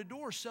door to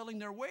door selling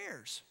their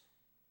wares.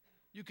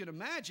 You can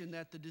imagine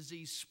that the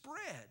disease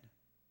spread.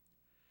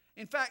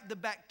 In fact, the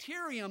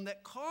bacterium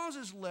that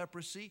causes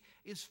leprosy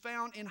is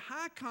found in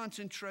high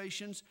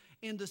concentrations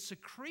in the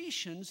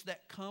secretions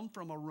that come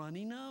from a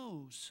runny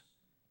nose.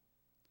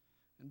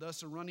 And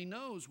thus, a runny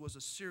nose was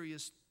a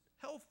serious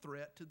health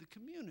threat to the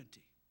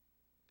community.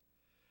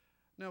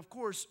 Now, of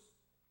course,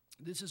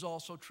 This is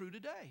also true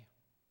today.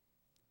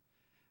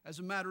 As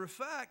a matter of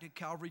fact, at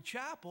Calvary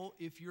Chapel,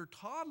 if your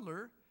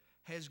toddler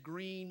has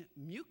green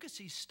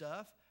mucusy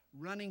stuff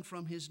running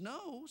from his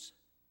nose,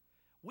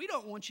 we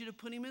don't want you to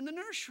put him in the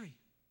nursery.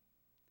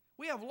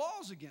 We have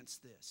laws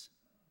against this.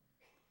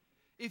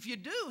 If you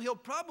do, he'll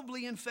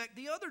probably infect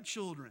the other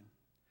children.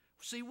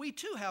 See, we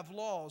too have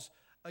laws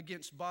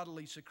against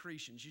bodily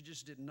secretions. You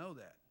just didn't know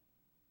that.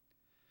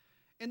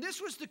 And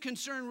this was the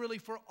concern really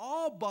for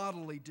all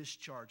bodily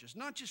discharges,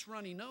 not just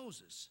runny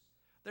noses.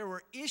 There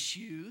were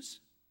issues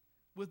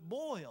with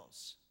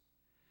boils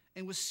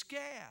and with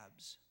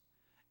scabs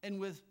and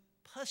with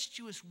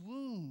pustulous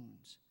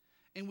wounds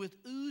and with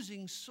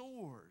oozing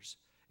sores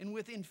and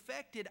with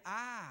infected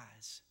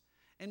eyes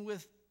and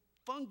with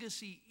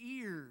fungusy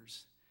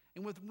ears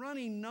and with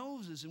running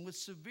noses and with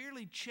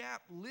severely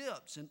chapped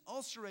lips and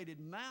ulcerated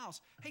mouths.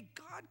 Hey,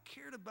 God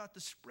cared about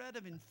the spread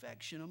of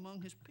infection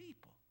among his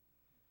people,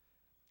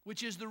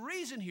 which is the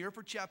reason here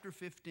for chapter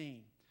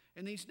 15.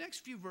 And these next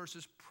few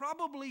verses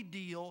probably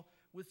deal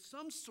with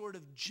some sort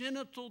of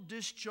genital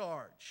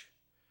discharge,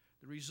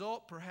 the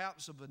result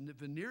perhaps of a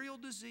venereal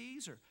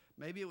disease, or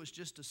maybe it was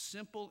just a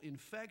simple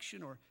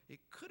infection, or it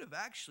could have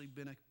actually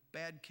been a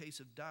bad case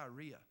of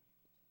diarrhea.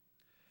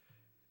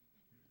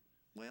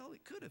 Well,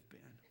 it could have been.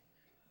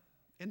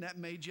 And that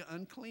made you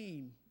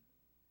unclean,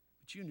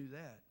 but you knew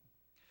that.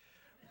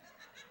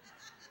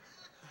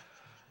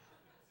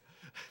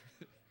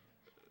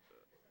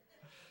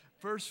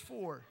 Verse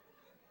 4.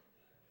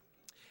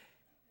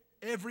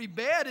 Every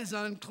bed is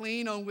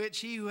unclean on which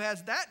he who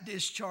has that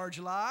discharge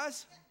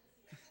lies.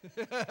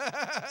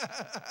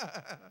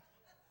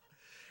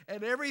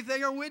 And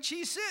everything on which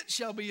he sits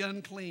shall be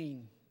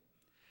unclean.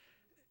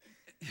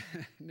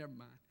 Never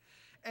mind.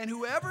 And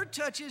whoever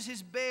touches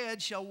his bed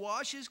shall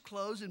wash his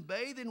clothes and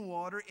bathe in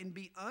water and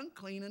be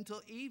unclean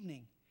until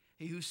evening.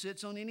 He who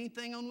sits on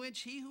anything on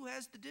which he who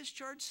has the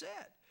discharge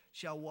sat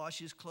shall wash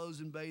his clothes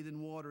and bathe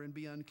in water and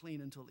be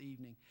unclean until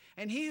evening.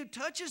 And he who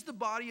touches the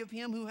body of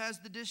him who has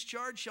the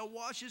discharge shall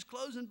wash his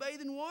clothes and bathe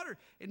in water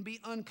and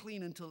be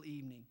unclean until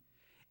evening.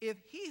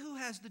 If he who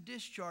has the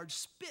discharge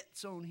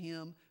spits on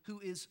him who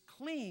is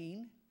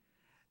clean,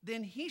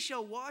 then he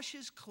shall wash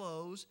his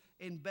clothes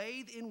and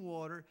bathe in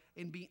water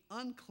and be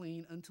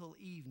unclean until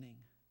evening.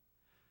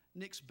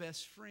 Nick's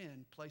best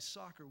friend plays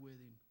soccer with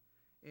him.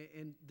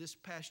 And this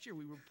past year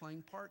we were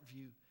playing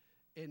Parkview,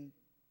 and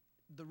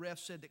the ref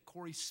said that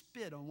Corey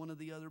spit on one of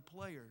the other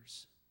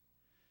players.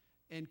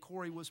 And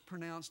Corey was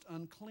pronounced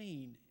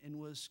unclean and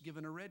was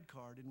given a red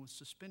card and was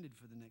suspended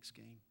for the next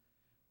game.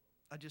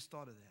 I just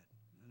thought of that.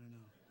 I don't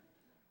know.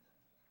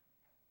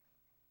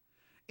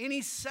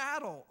 Any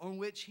saddle on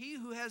which he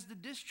who has the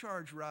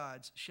discharge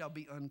rides shall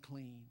be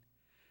unclean.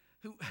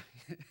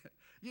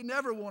 You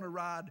never want to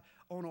ride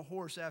on a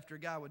horse after a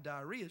guy with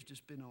diarrhea has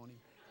just been on him.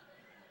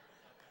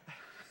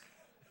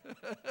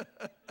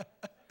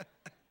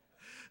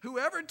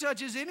 Whoever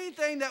touches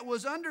anything that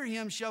was under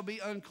him shall be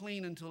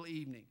unclean until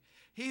evening.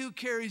 He who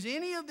carries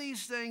any of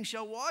these things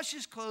shall wash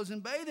his clothes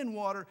and bathe in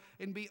water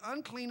and be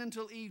unclean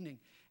until evening.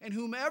 And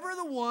whomever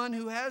the one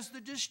who has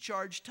the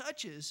discharge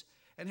touches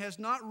and has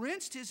not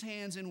rinsed his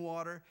hands in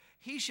water,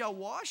 he shall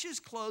wash his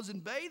clothes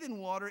and bathe in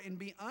water and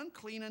be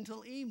unclean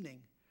until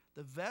evening.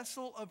 The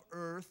vessel of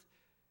earth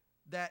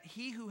that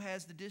he who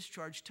has the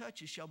discharge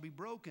touches shall be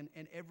broken,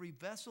 and every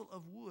vessel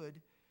of wood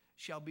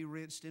shall be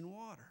rinsed in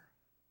water.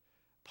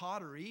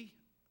 Pottery,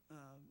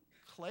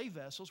 clay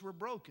vessels were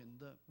broken.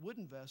 The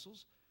wooden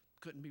vessels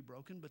couldn't be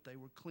broken, but they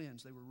were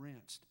cleansed. They were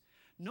rinsed.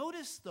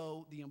 Notice,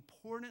 though, the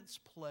importance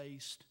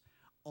placed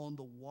on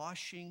the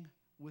washing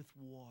with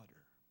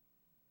water.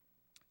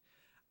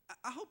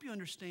 I hope you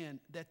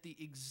understand that the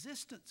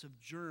existence of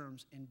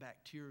germs and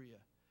bacteria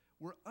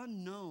were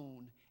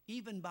unknown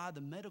even by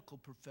the medical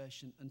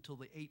profession until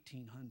the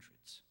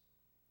 1800s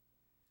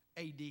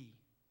AD.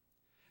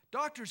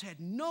 Doctors had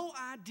no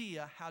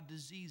idea how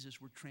diseases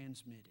were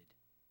transmitted.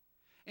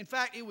 In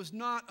fact, it was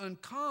not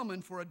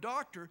uncommon for a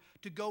doctor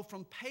to go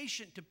from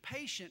patient to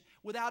patient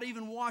without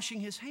even washing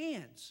his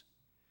hands.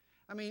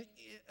 I mean,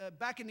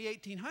 back in the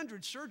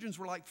 1800s, surgeons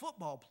were like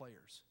football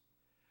players.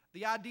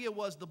 The idea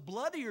was the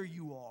bloodier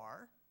you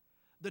are,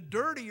 the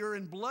dirtier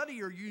and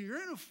bloodier your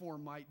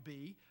uniform might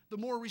be, the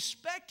more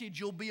respected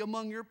you'll be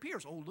among your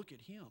peers. Oh, look at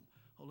him.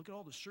 Oh, look at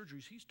all the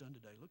surgeries he's done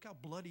today. Look how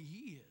bloody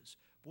he is.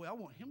 Boy, I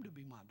want him to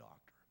be my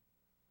doctor.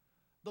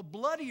 The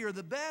bloodier,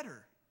 the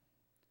better.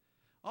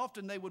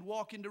 Often they would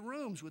walk into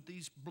rooms with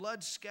these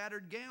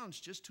blood-scattered gowns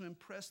just to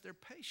impress their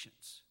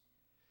patients.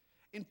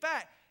 In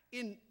fact,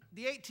 in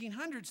the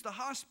 1800s, the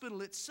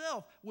hospital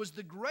itself was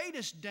the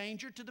greatest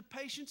danger to the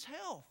patient's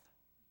health.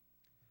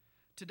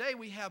 Today,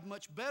 we have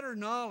much better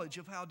knowledge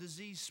of how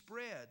disease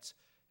spreads,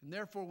 and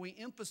therefore we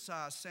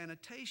emphasize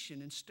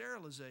sanitation and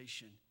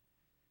sterilization.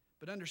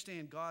 But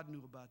understand, God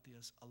knew about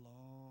this a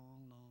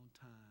long, long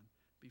time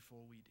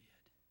before we did.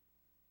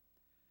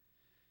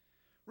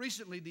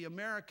 Recently, the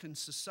American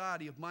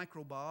Society of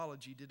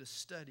Microbiology did a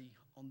study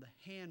on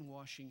the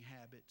hand-washing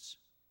habits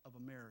of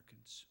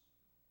Americans.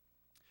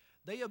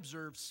 They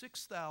observed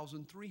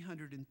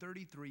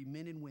 6,333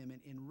 men and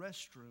women in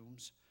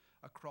restrooms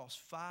across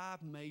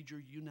 5 major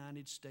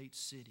United States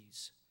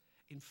cities.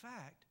 In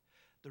fact,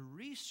 the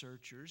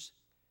researchers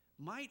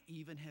might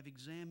even have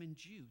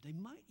examined you. They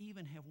might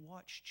even have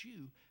watched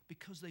you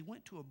because they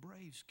went to a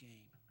Braves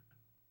game.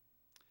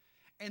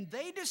 And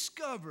they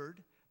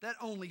discovered that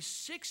only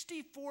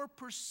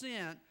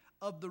 64%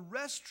 of the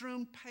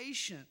restroom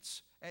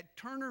patients at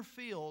Turner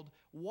Field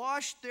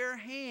washed their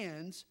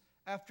hands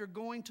after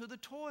going to the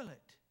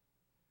toilet.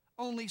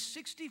 Only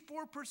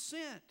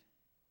 64%.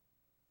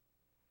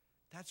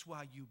 That's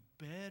why you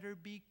better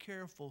be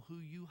careful who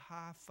you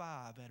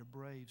high-five at a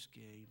Braves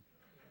game.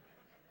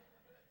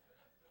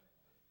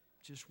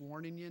 Just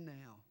warning you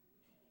now.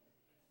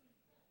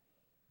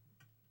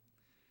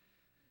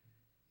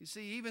 You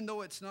see, even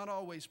though it's not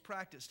always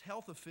practiced,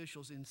 health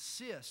officials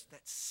insist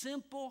that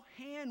simple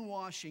hand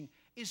washing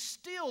is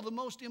still the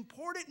most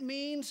important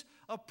means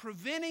of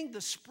preventing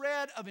the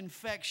spread of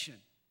infection.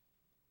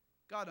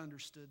 God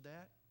understood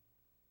that.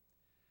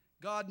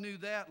 God knew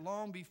that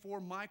long before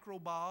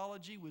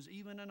microbiology was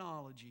even an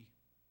ology.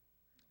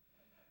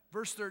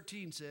 Verse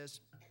 13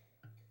 says,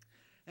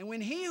 "And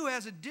when he who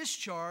has a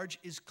discharge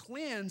is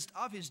cleansed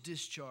of his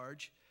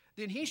discharge,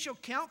 then he shall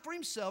count for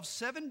himself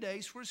 7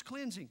 days for his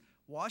cleansing.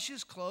 Wash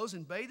his clothes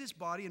and bathe his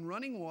body in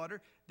running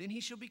water, then he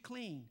shall be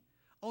clean.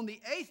 On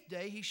the 8th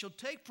day he shall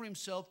take for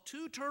himself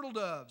 2 turtle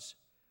doves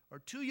or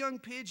 2 young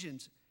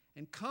pigeons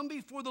and come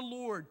before the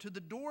Lord to the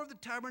door of the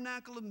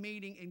tabernacle of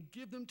meeting and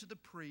give them to the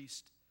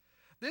priest.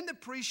 Then the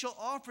priest shall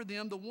offer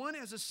them, the one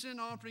as a sin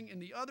offering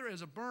and the other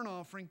as a burnt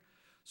offering.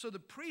 So the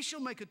priest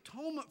shall make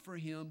atonement for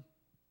him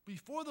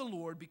before the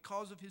Lord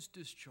because of his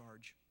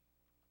discharge.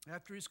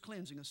 After his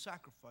cleansing, a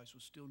sacrifice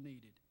was still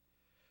needed."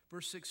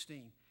 Verse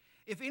 16,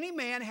 "If any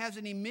man has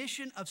an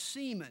emission of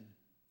semen,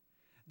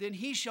 then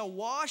he shall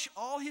wash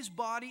all his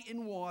body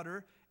in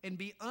water and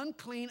be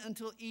unclean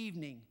until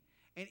evening.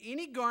 And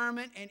any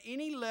garment and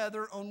any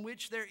leather on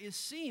which there is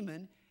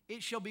semen,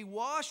 it shall be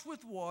washed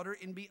with water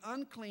and be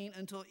unclean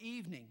until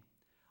evening.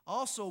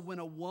 Also, when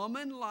a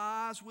woman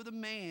lies with a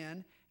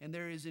man and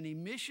there is an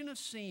emission of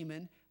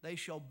semen, they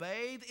shall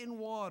bathe in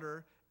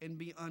water and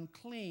be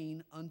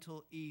unclean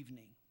until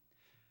evening."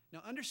 Now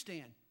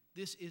understand,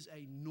 this is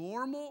a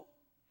normal,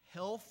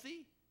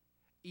 healthy,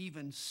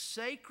 even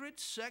sacred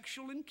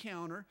sexual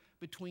encounter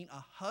between a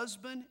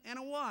husband and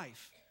a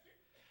wife.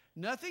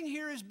 Nothing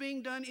here is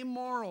being done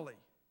immorally,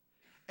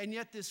 and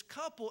yet this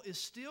couple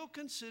is still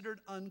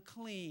considered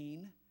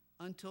unclean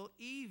until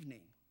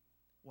evening.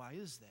 Why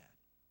is that?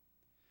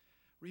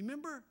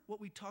 Remember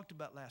what we talked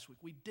about last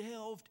week. We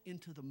delved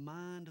into the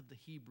mind of the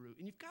Hebrew,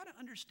 and you've got to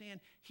understand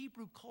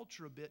Hebrew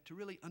culture a bit to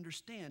really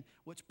understand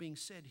what's being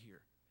said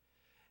here.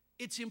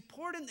 It's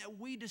important that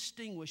we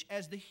distinguish,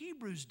 as the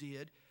Hebrews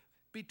did,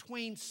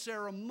 between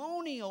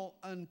ceremonial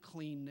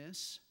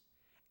uncleanness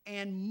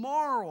and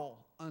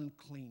moral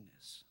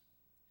uncleanness.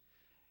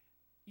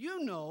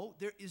 You know,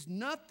 there is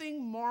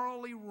nothing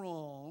morally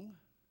wrong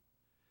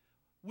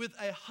with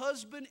a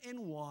husband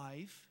and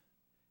wife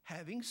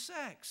having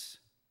sex.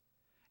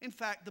 In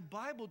fact, the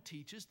Bible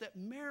teaches that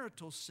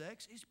marital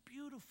sex is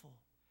beautiful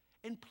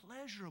and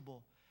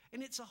pleasurable,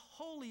 and it's a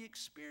holy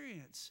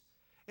experience.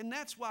 And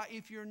that's why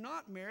if you're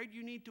not married,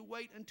 you need to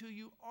wait until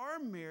you are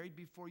married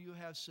before you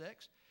have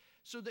sex,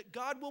 so that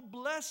God will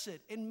bless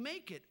it and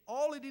make it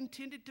all it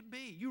intended to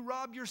be. You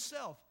rob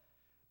yourself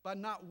by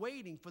not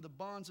waiting for the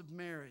bonds of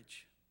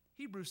marriage.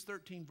 Hebrews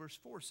 13 verse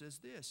 4 says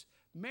this,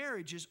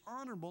 "Marriage is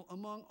honorable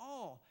among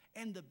all,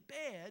 and the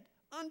bed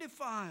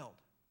undefiled."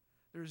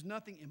 There is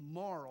nothing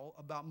immoral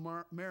about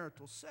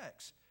marital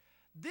sex.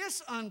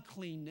 This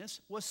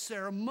uncleanness was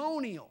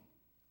ceremonial.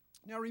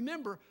 Now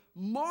remember,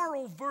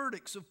 moral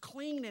verdicts of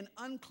clean and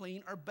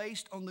unclean are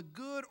based on the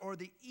good or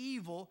the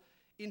evil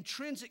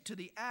intrinsic to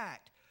the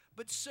act.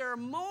 But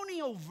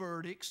ceremonial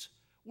verdicts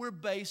were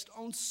based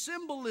on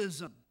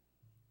symbolism.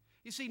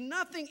 You see,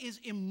 nothing is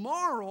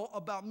immoral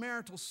about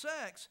marital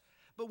sex,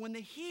 but when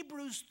the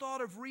Hebrews thought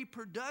of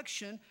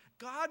reproduction,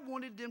 God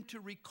wanted them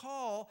to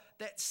recall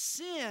that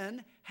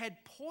sin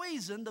had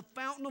poisoned the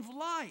fountain of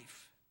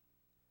life,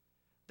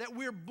 that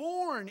we're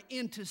born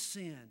into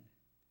sin.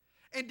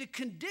 And to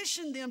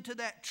condition them to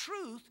that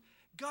truth,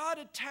 God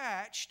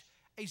attached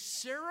a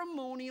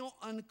ceremonial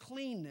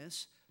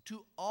uncleanness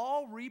to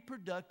all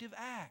reproductive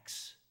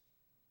acts.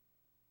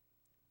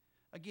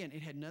 Again,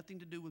 it had nothing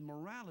to do with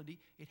morality,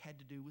 it had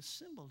to do with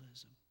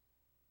symbolism.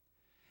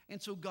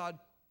 And so God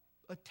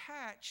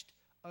attached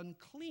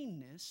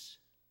uncleanness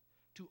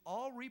to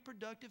all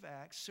reproductive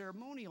acts,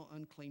 ceremonial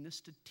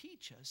uncleanness, to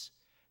teach us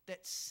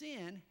that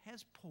sin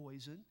has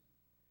poisoned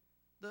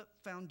the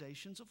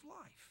foundations of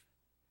life.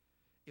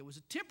 It was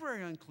a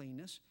temporary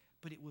uncleanness,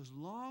 but it was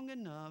long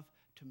enough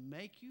to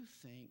make you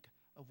think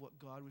of what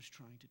God was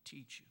trying to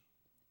teach you.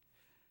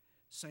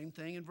 Same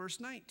thing in verse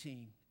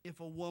 19. "If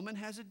a woman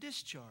has a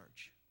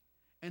discharge,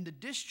 and the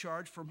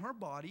discharge from her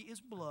body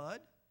is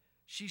blood,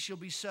 she shall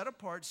be set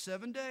apart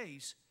 7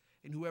 days,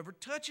 and whoever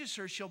touches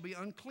her shall be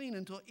unclean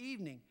until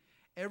evening.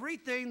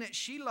 Everything that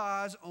she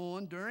lies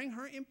on during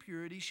her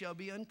impurity shall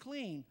be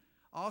unclean.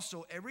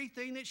 Also,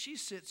 everything that she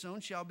sits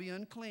on shall be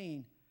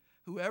unclean.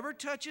 Whoever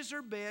touches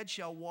her bed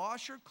shall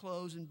wash her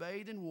clothes and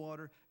bathe in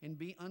water and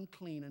be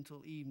unclean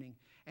until evening.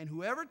 And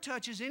whoever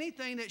touches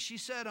anything that she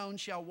sat on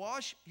shall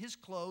wash his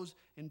clothes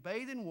and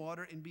bathe in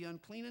water and be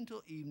unclean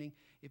until evening.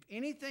 If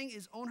anything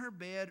is on her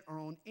bed or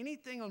on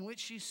anything on which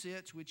she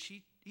sits, which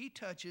he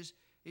touches,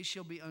 it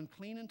shall be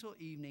unclean until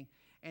evening.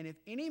 And if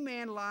any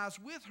man lies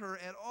with her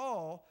at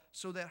all,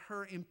 so that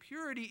her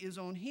impurity is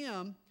on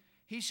him,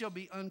 he shall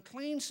be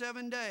unclean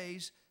 7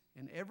 days,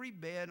 and every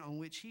bed on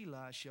which he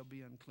lies shall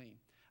be unclean.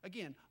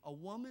 Again, a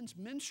woman's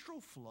menstrual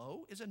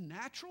flow is a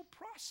natural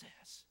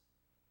process.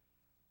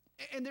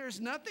 And there's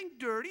nothing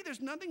dirty,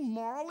 there's nothing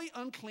morally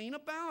unclean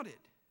about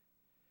it.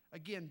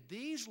 Again,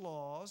 these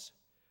laws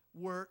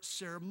were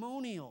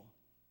ceremonial.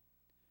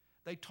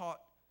 They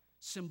taught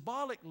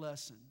symbolic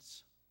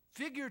lessons,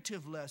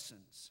 figurative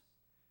lessons.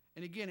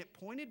 And again, it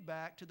pointed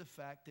back to the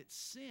fact that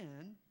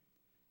sin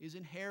is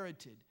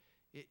inherited.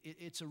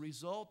 It's a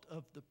result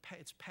of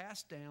it's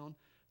passed down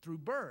through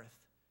birth.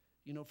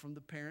 From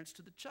the parents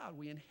to the child,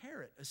 we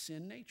inherit a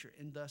sin nature,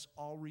 and thus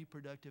all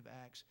reproductive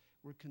acts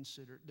were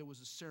considered, there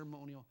was a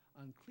ceremonial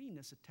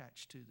uncleanness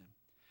attached to them.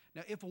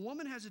 Now, if a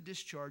woman has a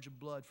discharge of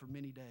blood for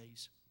many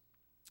days,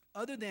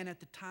 other than at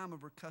the time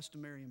of her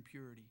customary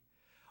impurity,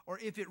 or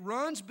if it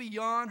runs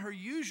beyond her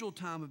usual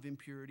time of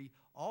impurity,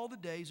 all the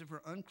days of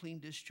her unclean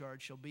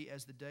discharge shall be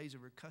as the days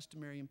of her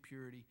customary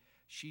impurity.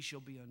 She shall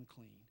be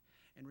unclean.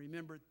 And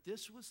remember,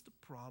 this was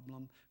the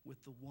problem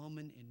with the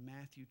woman in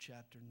Matthew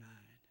chapter 9.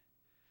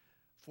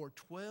 For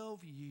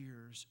 12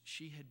 years,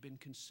 she had been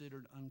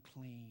considered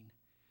unclean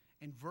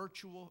and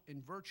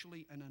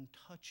virtually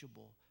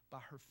untouchable by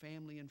her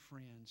family and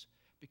friends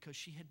because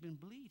she had been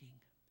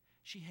bleeding.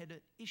 She had an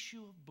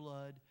issue of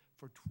blood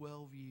for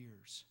 12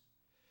 years.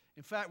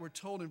 In fact, we're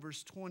told in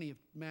verse 20 of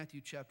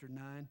Matthew chapter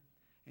 9,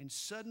 and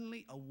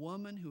suddenly a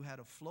woman who had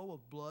a flow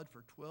of blood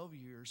for 12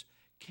 years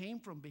came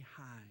from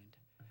behind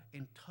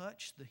and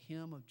touched the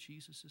hem of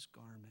Jesus'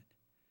 garment.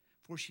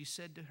 For she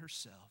said to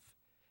herself,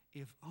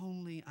 if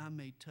only I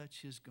may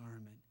touch his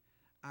garment,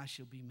 I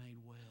shall be made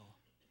well.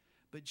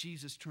 But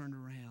Jesus turned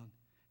around,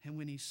 and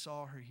when he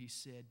saw her, he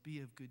said, be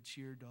of good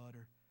cheer,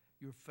 daughter.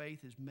 Your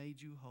faith has made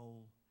you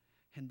whole.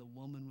 And the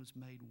woman was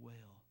made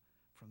well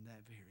from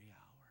that very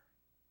hour.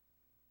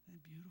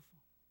 Isn't that beautiful?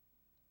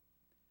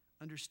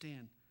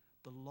 Understand,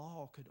 the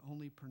law could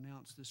only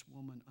pronounce this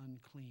woman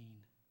unclean,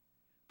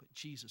 but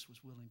Jesus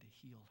was willing to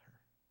heal her.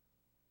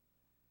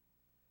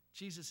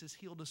 Jesus has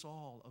healed us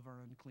all of our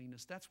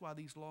uncleanness. That's why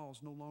these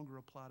laws no longer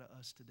apply to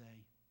us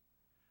today.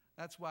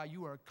 That's why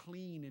you are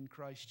clean in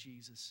Christ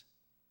Jesus.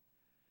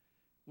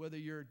 Whether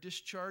you're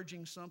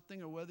discharging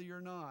something or whether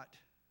you're not,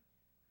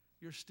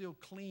 you're still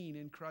clean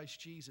in Christ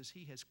Jesus.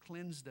 He has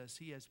cleansed us.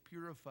 He has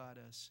purified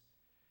us.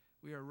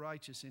 We are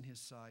righteous in his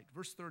sight.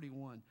 Verse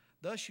 31,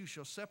 thus you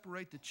shall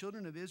separate the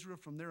children of Israel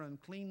from their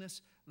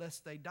uncleanness,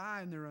 lest they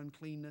die in their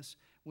uncleanness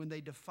when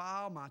they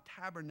defile my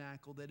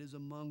tabernacle that is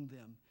among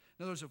them.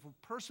 In other words, if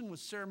a person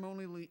was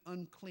ceremonially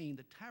unclean,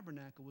 the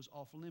tabernacle was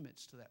off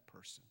limits to that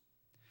person.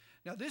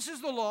 Now, this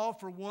is the law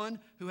for one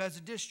who has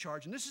a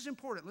discharge. And this is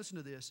important. Listen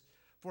to this.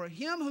 For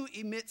him who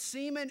emits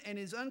semen and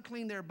is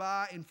unclean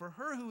thereby, and for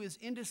her who is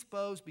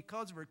indisposed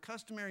because of her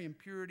customary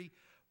impurity,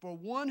 for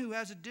one who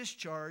has a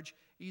discharge,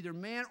 either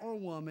man or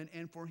woman,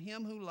 and for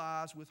him who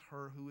lies with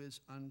her who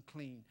is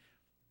unclean.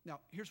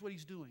 Now, here's what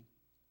he's doing.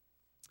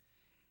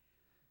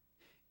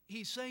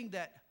 He's saying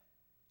that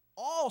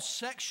all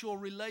sexual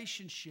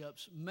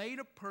relationships made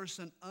a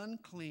person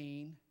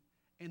unclean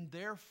and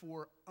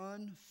therefore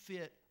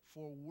unfit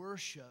for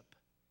worship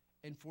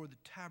and for the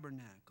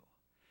tabernacle.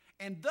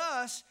 And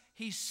thus,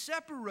 he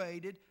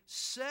separated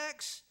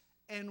sex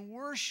and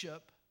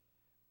worship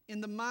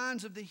in the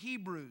minds of the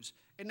Hebrews.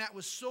 And that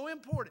was so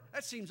important.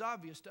 That seems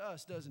obvious to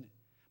us, doesn't it?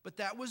 But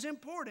that was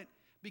important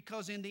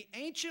because in the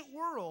ancient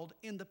world,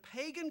 in the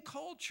pagan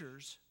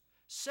cultures,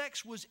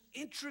 sex was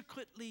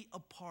intricately a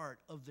part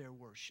of their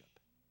worship.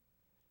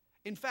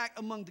 In fact,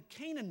 among the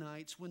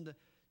Canaanites, when the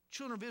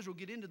children of Israel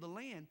get into the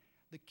land,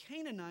 the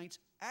Canaanites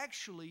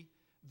actually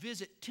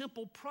visit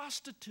temple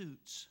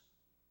prostitutes.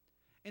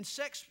 And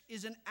sex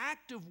is an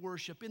act of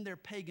worship in their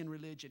pagan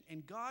religion.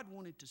 And God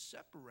wanted to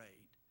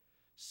separate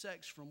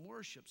sex from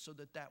worship so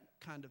that that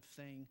kind of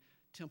thing,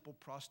 temple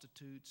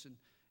prostitutes and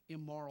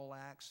immoral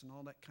acts and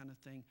all that kind of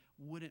thing,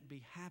 wouldn't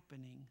be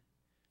happening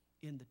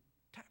in the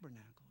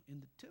tabernacle, in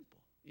the temple,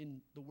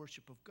 in the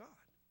worship of God.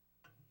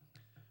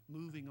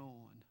 Moving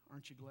on.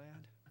 Aren't you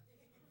glad?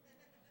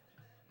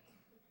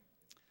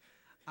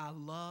 I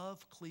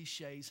love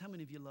cliches. How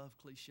many of you love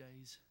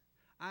cliches?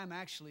 I'm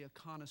actually a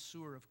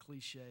connoisseur of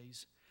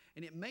cliches.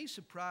 And it may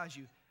surprise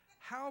you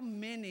how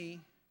many,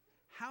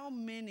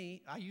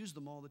 I use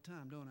them all the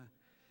time, don't I?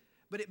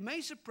 But it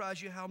may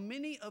surprise you how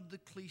many of the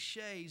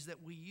cliches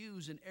that we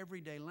use in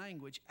everyday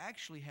language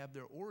actually have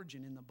their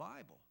origin in the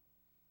Bible.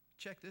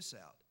 Check this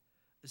out.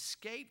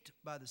 Escaped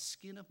by the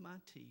skin of my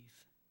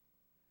teeth.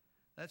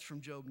 That's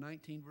from Job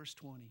 19, verse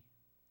 20.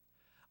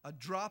 A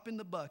drop in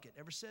the bucket.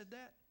 Ever said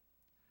that?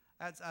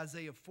 That's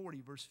Isaiah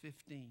 40, verse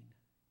 15.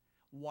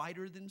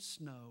 Whiter than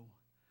snow.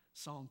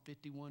 Psalm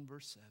 51,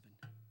 verse 7.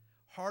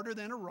 Harder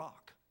than a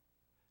rock.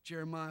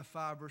 Jeremiah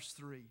 5, verse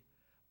 3.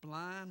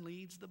 Blind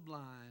leads the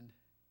blind.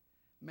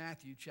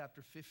 Matthew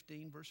chapter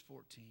 15, verse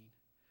 14.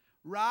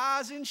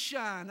 Rise and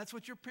shine. That's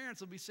what your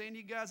parents will be saying to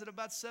you guys at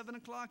about 7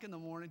 o'clock in the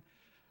morning.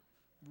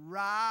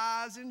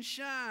 Rise and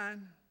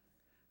shine.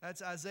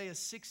 That's Isaiah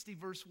 60,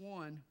 verse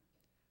 1.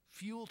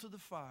 Fuel to the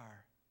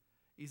fire.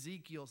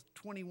 Ezekiel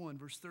 21,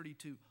 verse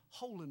 32.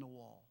 Hole in the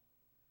wall.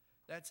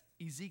 That's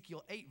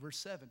Ezekiel 8, verse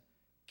 7.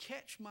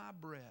 Catch my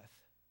breath.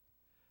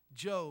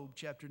 Job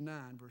chapter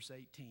 9, verse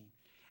 18.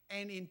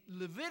 And in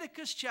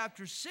Leviticus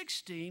chapter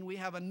 16, we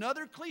have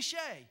another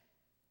cliche.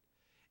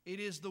 It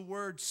is the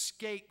word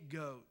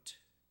scapegoat.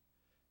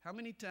 How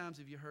many times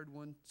have you heard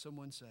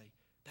someone say,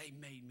 they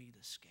made me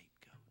the scapegoat?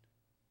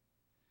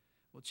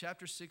 Well,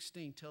 chapter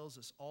 16 tells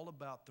us all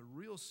about the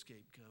real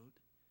scapegoat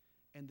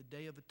and the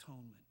Day of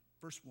Atonement.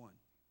 Verse 1.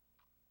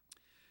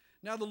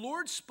 Now the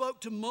Lord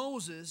spoke to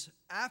Moses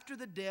after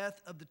the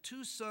death of the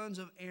two sons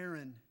of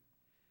Aaron,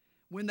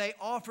 when they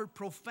offered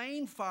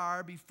profane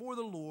fire before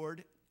the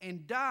Lord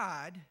and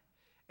died.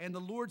 And the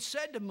Lord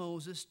said to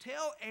Moses,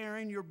 tell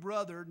Aaron your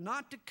brother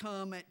not to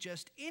come at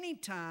just any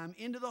time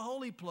into the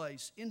holy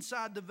place,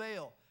 inside the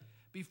veil,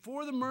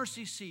 before the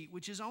mercy seat,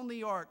 which is on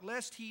the ark,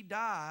 lest he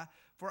die,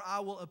 for I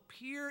will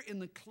appear in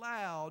the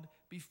cloud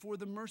before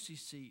the mercy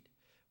seat.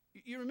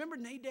 You remember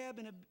Nadab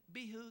and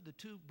Abihu, the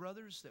two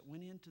brothers that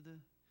went into the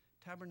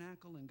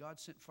tabernacle and God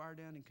sent fire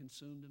down and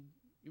consumed them?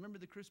 You remember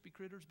the crispy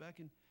critters back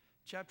in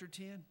chapter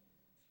 10?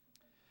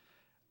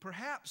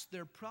 Perhaps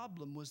their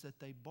problem was that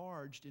they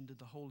barged into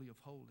the Holy of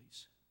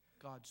Holies,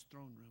 God's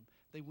throne room.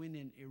 They went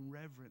in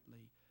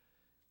irreverently,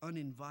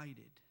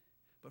 uninvited.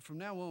 But from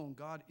now on,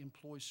 God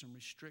employs some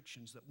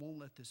restrictions that won't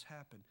let this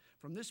happen.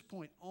 From this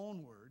point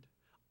onward,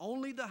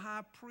 only the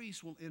high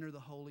priest will enter the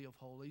Holy of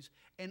Holies,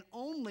 and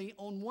only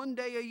on one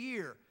day a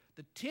year,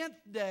 the 10th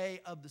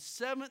day of the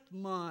 7th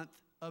month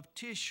of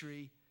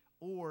Tishri,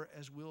 or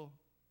as we'll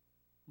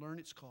learn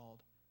it's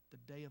called,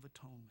 the Day of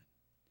Atonement.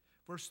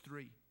 Verse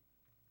 3.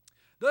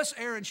 Thus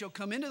Aaron shall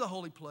come into the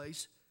holy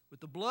place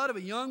with the blood of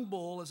a young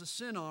bull as a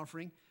sin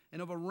offering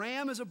and of a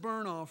ram as a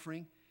burnt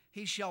offering.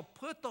 He shall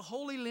put the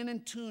holy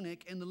linen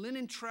tunic and the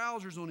linen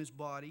trousers on his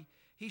body.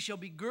 He shall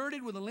be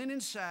girded with a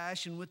linen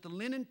sash, and with the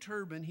linen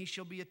turban he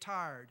shall be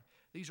attired.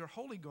 These are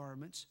holy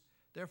garments.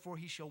 Therefore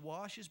he shall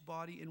wash his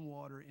body in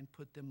water and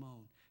put them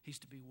on. He's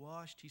to be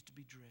washed, he's to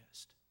be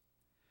dressed.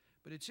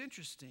 But it's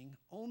interesting,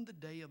 on the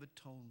Day of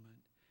Atonement,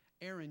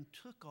 Aaron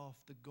took off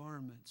the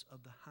garments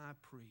of the high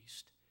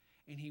priest,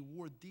 and he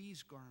wore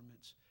these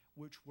garments,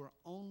 which were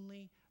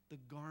only the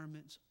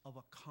garments of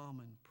a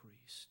common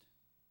priest.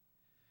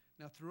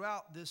 Now,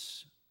 throughout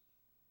this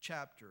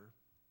chapter,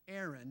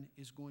 Aaron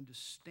is going to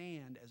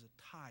stand as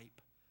a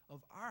type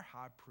of our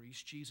high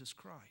priest, Jesus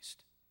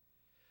Christ,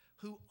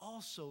 who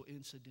also,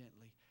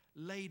 incidentally,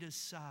 laid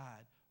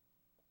aside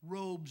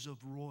robes of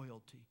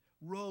royalty,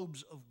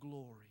 robes of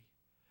glory,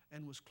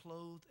 and was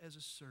clothed as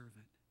a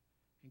servant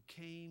and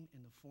came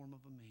in the form of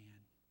a man.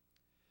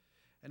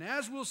 And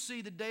as we'll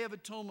see, the Day of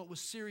Atonement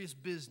was serious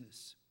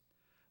business.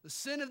 The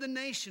sin of the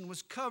nation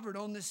was covered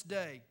on this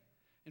day.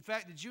 In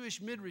fact, the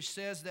Jewish Midrash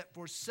says that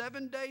for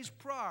 7 days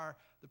prior,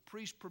 the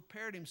priest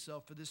prepared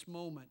himself for this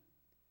moment.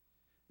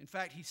 In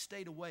fact, he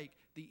stayed awake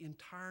the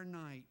entire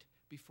night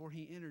before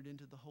he entered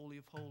into the Holy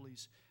of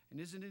Holies.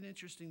 And isn't it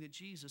interesting that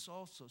Jesus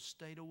also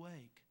stayed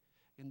awake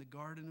in the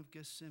Garden of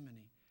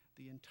Gethsemane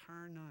the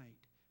entire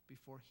night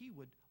before he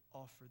would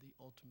offer the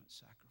ultimate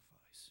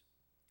sacrifice?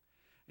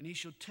 And he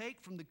shall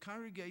take from the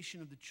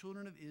congregation of the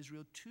children of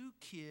Israel 2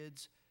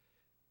 kids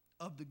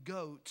of the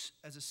goats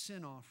as a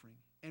sin offering,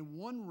 and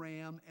 1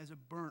 ram as a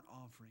burnt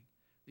offering.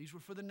 These were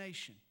for the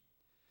nation.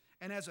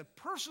 And as a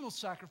personal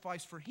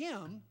sacrifice for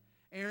him,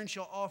 Aaron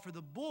shall offer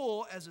the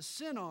bull as a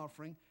sin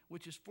offering,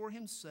 which is for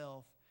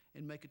himself,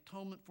 and make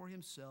atonement for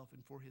himself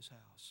and for his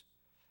house.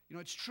 You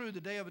know, it's true, the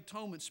Day of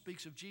Atonement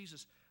speaks of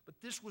Jesus, but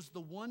this was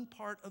the one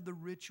part of the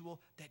ritual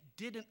that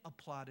didn't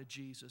apply to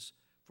Jesus,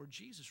 for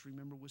Jesus,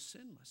 remember, was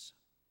sinless.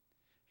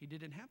 He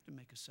didn't have to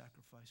make a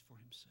sacrifice for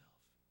himself.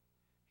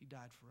 He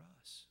died for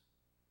us.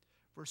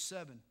 Verse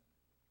 7,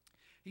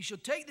 he shall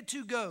take the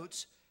 2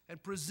 goats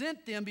and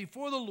present them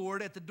before the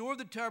Lord at the door of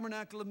the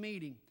tabernacle of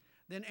meeting.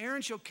 Then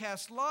Aaron shall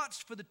cast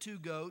lots for the 2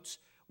 goats,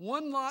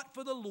 1 lot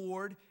for the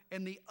Lord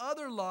and the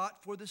other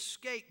lot for the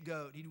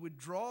scapegoat. He would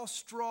draw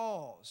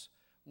straws.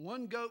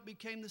 1 goat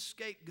became the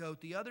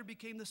scapegoat, the other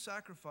became the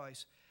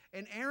sacrifice.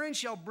 And Aaron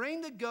shall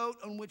bring the goat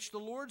on which the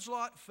Lord's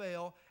lot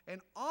fell and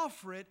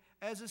offer it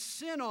as a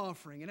sin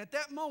offering. And at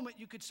that moment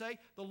you could say,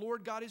 the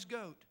Lord got his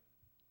goat.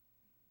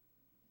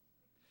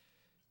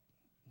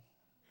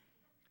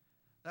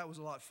 That was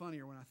a lot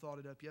funnier when I thought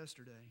it up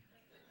yesterday.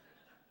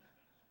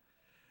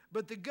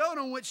 But the goat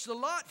on which the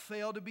lot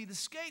fell to be the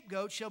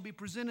scapegoat shall be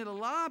presented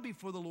alive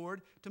before the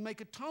Lord to make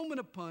atonement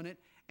upon it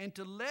and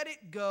to let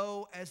it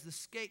go as the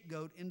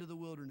scapegoat into the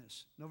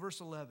wilderness. Now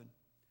verse 11.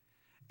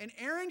 And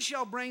Aaron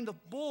shall bring the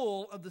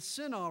bull of the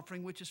sin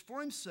offering, which is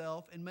for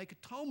himself, and make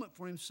atonement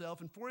for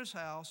himself and for his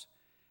house,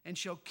 and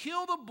shall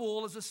kill the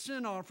bull as a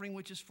sin offering,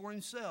 which is for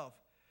himself.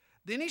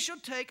 Then he shall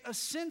take a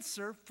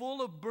censer full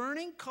of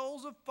burning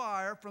coals of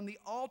fire from the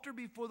altar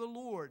before the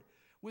Lord,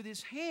 with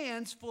his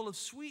hands full of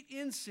sweet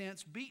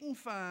incense beaten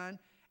fine,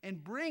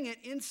 and bring it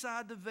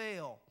inside the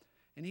veil.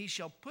 And he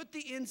shall put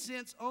the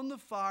incense on the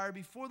fire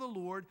before the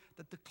Lord,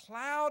 that the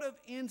cloud of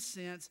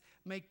incense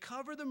may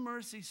cover the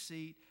mercy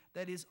seat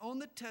that is on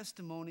the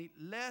testimony,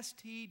 lest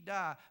he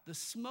die. The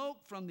smoke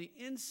from the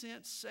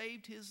incense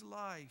saved his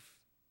life.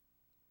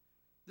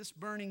 This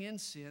burning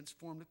incense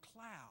formed a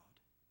cloud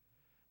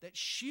that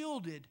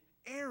shielded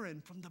Aaron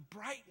from the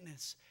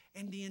brightness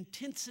and the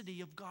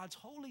intensity of God's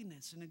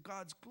holiness and of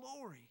God's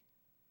glory.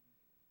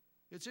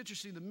 It's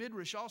interesting, the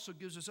Midrash also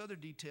gives us other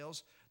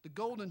details. The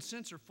golden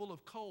censer full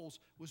of coals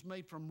was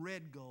made from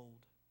red gold,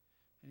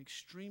 an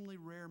extremely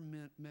rare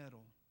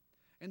metal.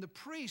 And the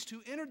priest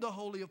who entered the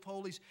Holy of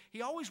Holies,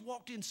 he always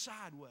walked in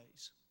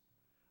sideways.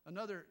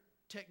 Another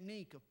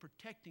technique of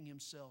protecting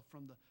himself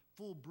from the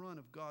full brunt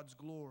of God's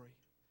glory.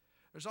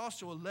 There's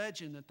also a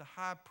legend that the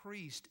high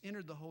priest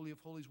entered the Holy of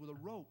Holies with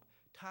a rope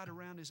tied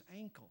around his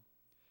ankle,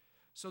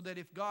 so that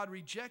if God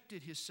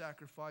rejected his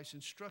sacrifice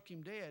and struck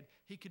him dead,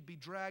 he could be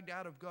dragged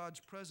out of God's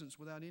presence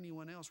without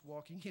anyone else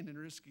walking in and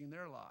risking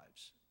their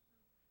lives.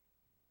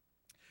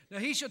 Now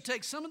he shall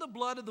take some of the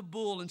blood of the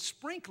bull and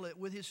sprinkle it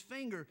with his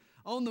finger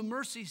on the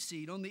mercy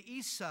seat on the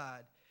east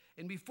side.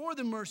 And before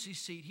the mercy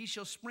seat he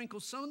shall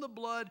sprinkle some of the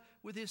blood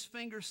with his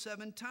finger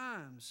 7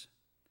 times.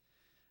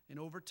 And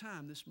over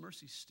time this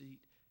mercy seat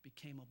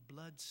became a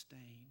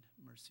blood-stained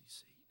mercy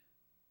seat.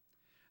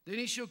 Then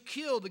he shall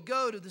kill the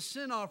goat of the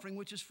sin offering,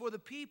 which is for the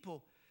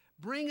people.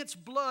 Bring its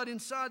blood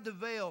inside the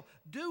veil.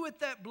 Do with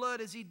that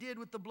blood as he did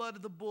with the blood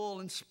of the bull,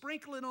 and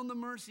sprinkle it on the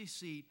mercy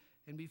seat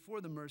and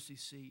before the mercy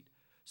seat.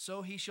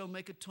 So he shall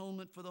make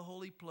atonement for the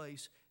holy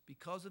place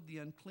because of the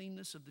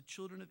uncleanness of the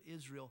children of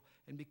Israel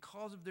and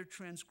because of their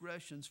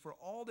transgressions for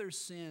all their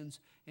sins.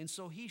 And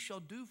so he shall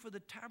do for the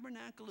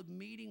tabernacle of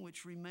meeting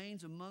which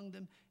remains among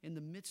them in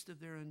the midst of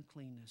their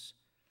uncleanness.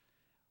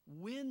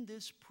 When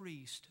this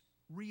priest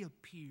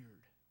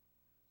reappeared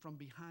from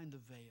behind the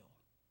veil,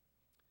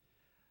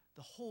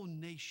 the whole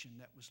nation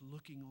that was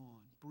looking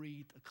on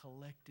breathed a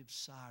collective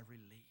sigh of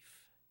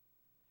relief.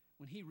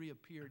 When he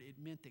reappeared,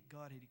 it meant that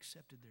God had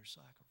accepted their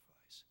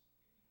sacrifice,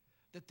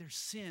 that their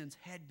sins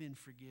had been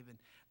forgiven,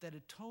 that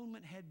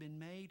atonement had been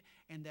made,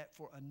 and that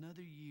for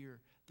another year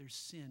their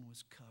sin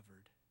was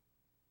covered.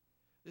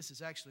 This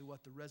is actually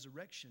what the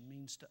resurrection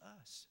means to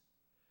us.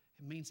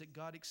 It means that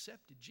God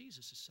accepted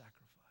Jesus'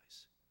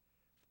 sacrifice,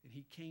 and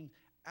he came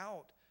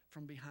out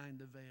from behind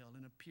the veil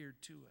and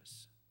appeared to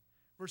us.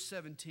 Verse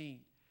 17,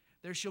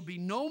 there shall be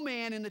no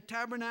man in the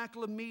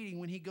tabernacle of meeting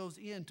when he goes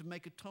in to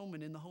make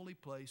atonement in the holy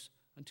place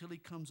until he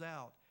comes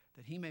out,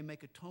 that he may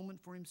make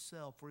atonement for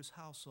himself, for his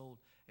household,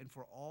 and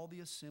for all the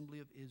assembly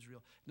of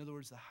Israel. In other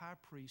words, the high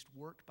priest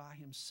worked by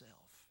himself.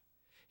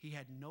 He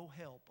had no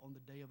help on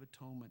the Day of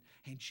Atonement.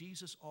 And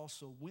Jesus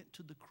also went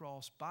to the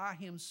cross by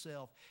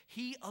himself.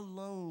 He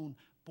alone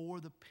bore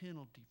the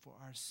penalty for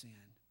our sin.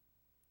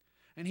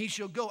 And he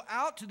shall go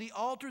out to the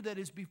altar that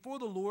is before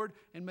the Lord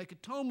and make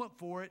atonement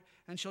for it,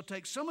 and shall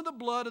take some of the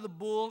blood of the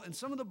bull and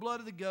some of the blood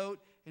of the goat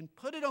and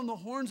put it on the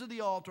horns of the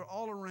altar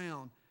all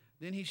around.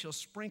 Then he shall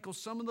sprinkle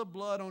some of the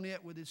blood on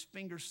it with his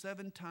finger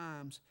 7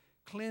 times,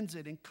 cleanse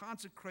it and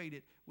consecrate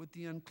it with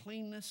the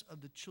uncleanness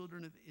of the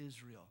children of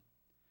Israel.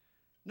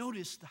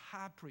 Notice the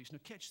high priest. Now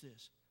catch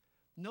this.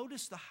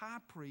 Notice the high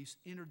priest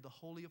entered the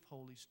Holy of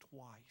Holies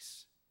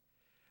twice.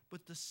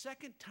 But the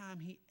second time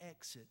he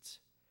exits,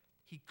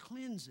 he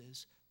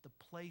cleanses the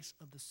place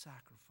of the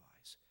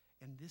sacrifice.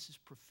 And this is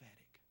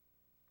prophetic.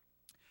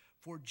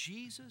 For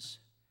Jesus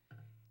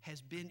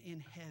has been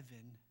in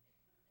heaven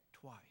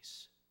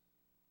twice.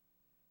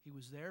 He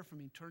was there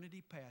from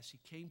eternity past. He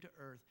came to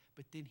earth,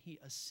 but then he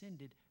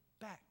ascended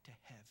back to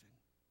heaven.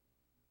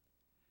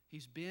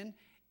 He's been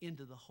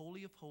into the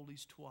Holy of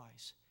Holies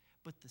twice.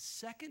 But the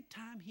second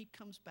time he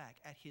comes back,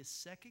 at his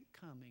second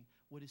coming,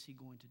 what is he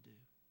going to do?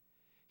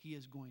 He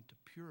is going to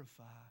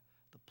purify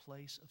the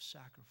place of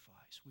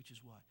sacrifice, which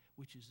is what?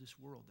 Which is this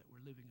world that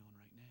we're living on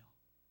right now.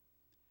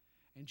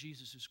 And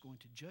Jesus is going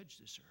to judge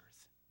this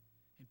earth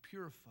and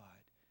purify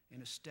it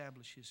and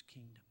establish his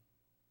kingdom.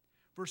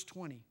 Verse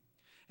 20.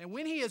 And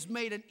when he has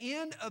made an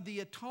end of the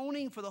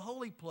atoning for the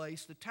holy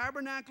place, the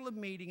tabernacle of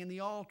meeting and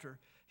the altar,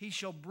 he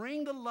shall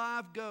bring the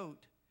live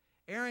goat.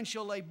 Aaron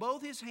shall lay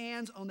both his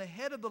hands on the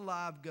head of the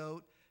live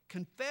goat,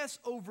 confess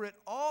over it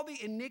all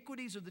the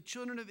iniquities of the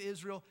children of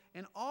Israel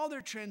and all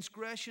their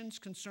transgressions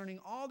concerning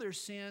all their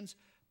sins,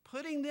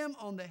 putting them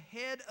on the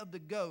head of the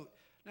goat.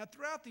 Now,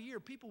 throughout the year,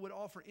 people would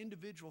offer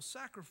individual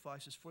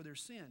sacrifices for their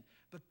sin,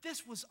 but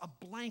this was a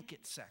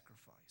blanket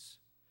sacrifice.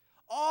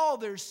 All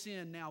their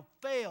sin now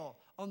fell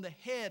on the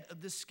head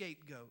of the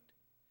scapegoat.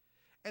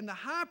 And the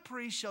high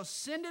priest shall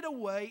send it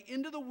away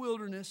into the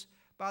wilderness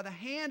by the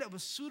hand of a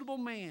suitable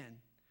man.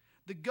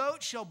 The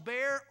goat shall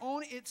bear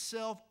on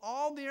itself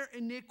all their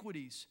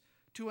iniquities,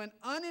 to an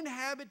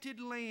uninhabited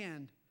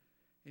land,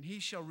 and he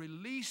shall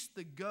release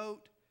the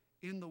goat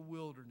in the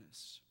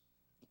wilderness.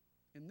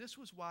 And this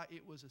was why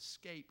it was a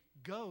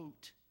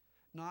scapegoat,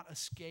 not a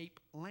escape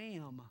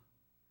lamb.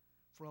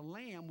 For a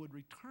lamb would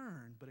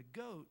return, but a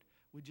goat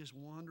would just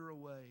wander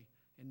away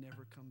and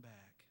never come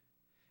back.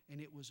 And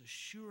it was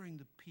assuring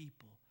the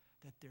people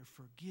that their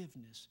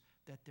forgiveness,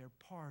 that their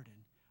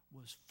pardon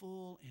was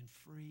full and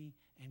free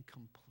and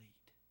complete.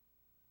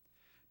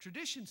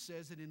 Tradition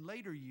says that in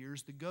later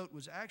years, the goat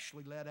was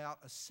actually let out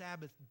a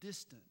Sabbath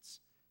distance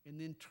and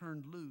then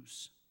turned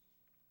loose.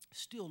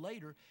 Still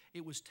later,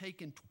 it was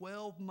taken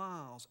 12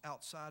 miles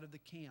outside of the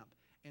camp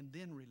and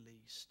then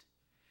released.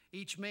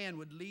 Each man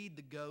would lead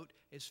the goat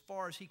as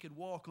far as he could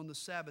walk on the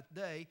Sabbath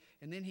day,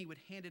 and then he would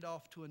hand it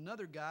off to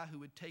another guy who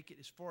would take it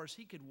as far as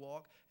he could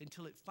walk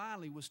until it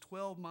finally was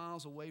 12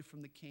 miles away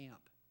from the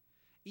camp.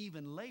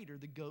 Even later,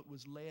 the goat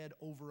was led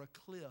over a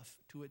cliff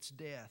to its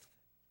death.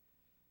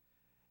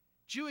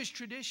 Jewish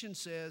tradition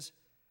says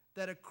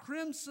that a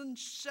crimson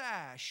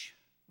sash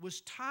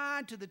was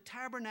tied to the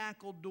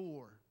tabernacle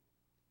door.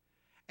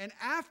 And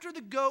after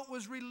the goat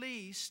was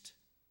released,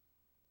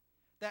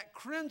 that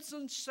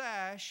crimson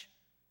sash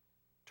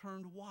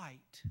turned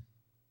white.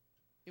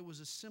 It was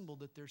a symbol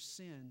that their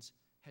sins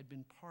had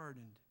been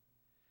pardoned.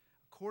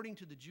 According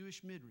to the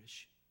Jewish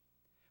Midrash,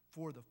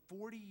 for the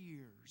 40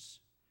 years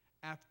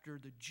after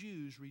the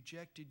Jews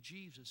rejected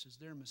Jesus as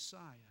their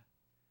Messiah,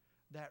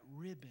 that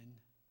ribbon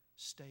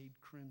stayed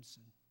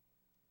crimson.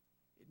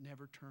 It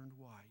never turned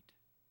white.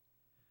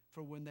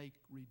 For when they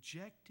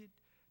rejected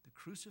the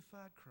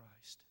crucified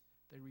Christ,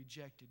 they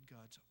rejected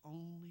God's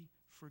only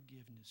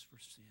forgiveness for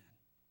sin.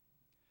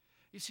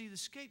 You see, the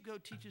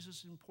scapegoat teaches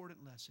us an important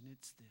lesson.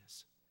 It's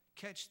this.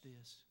 Catch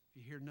this.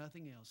 If you hear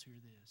nothing else, hear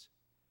this.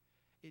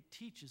 It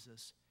teaches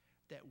us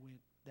that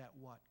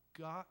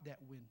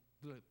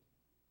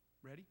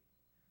ready?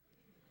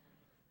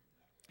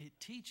 It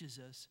teaches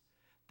us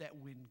that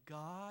when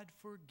God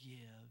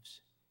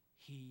forgives,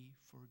 He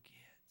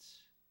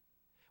forgets.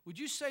 Would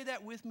you say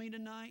that with me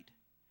tonight?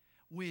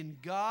 When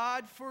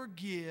God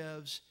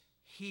forgives,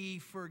 He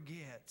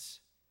forgets.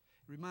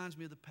 It reminds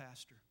me of the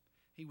pastor.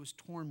 He was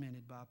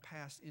tormented by a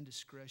past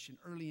indiscretion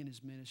early in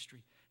his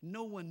ministry.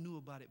 No one knew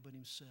about it but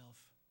himself.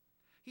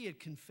 He had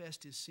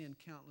confessed his sin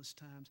countless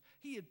times.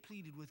 He had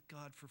pleaded with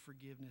God for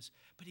forgiveness,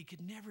 but he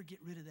could never get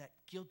rid of that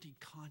guilty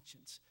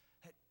conscience,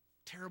 that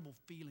terrible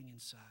feeling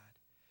inside.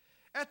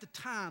 At the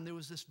time, there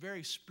was this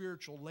very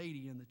spiritual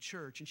lady in the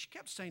church, and she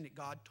kept saying that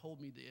God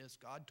told me this,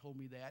 God told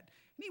me that,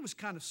 and he was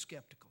kind of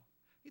skeptical.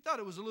 He thought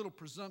it was a little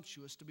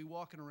presumptuous to be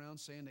walking around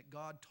saying that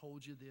God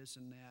told you this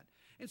and that.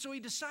 And so he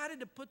decided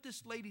to put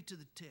this lady to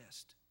the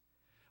test.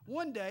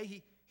 One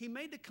day, he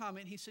made the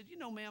comment, he said, you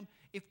know, ma'am,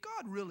 if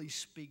God really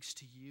speaks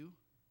to you,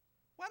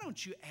 why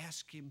don't you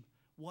ask Him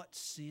what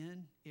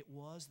sin it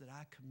was that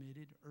I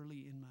committed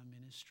early in my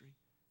ministry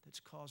that's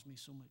caused me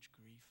so much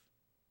grief?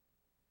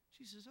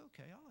 She says,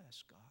 okay, I'll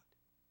ask God.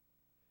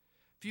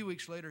 A few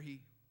weeks later,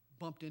 he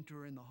bumped into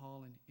her in the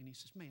hall, and he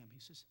says, ma'am, he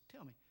says,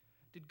 tell me,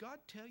 did God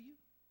tell you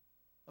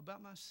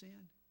about my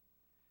sin?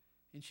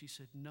 And she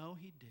said, no,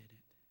 He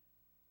didn't.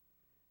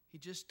 He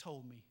just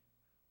told me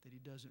that He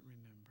doesn't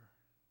remember.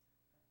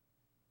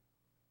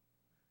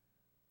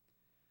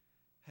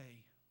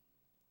 Hey,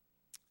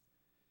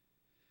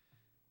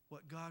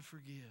 what God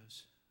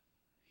forgives,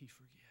 He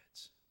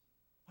forgets.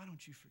 Why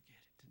don't you forget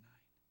it tonight?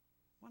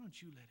 Why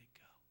don't you let it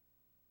go?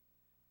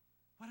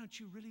 Why don't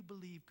you really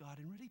believe God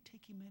and really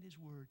take Him at His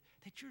word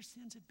that your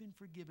sins have been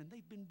forgiven,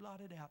 they've been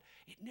blotted out.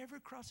 It never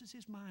crosses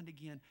His mind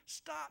again.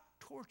 Stop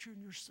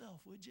torturing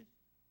yourself, would you?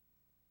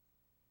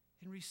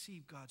 And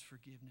receive God's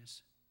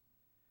forgiveness.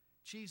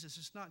 Jesus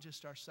is not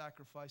just our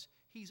sacrifice.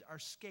 He's our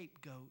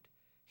scapegoat.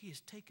 He has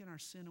taken our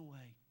sin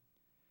away.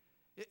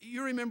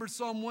 You remember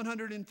Psalm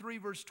 103,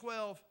 verse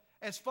 12.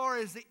 As far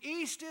as the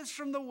east is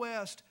from the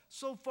west,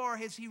 so far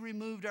has He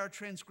removed our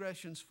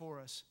transgressions for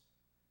us.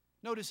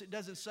 Notice it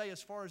doesn't say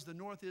as far as the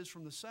north is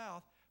from the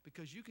south,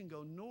 because you can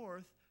go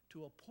north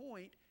to a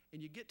point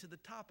and you get to the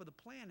top of the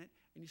planet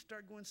and you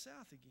start going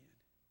south again.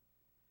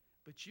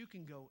 But you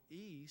can go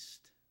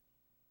east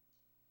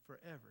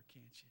forever,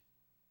 can't you?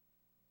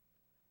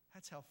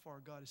 That's how far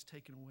God has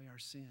taken away our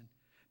sin.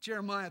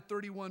 Jeremiah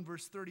 31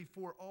 verse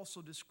 34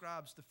 also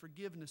describes the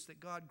forgiveness that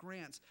God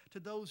grants to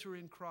those who are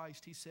in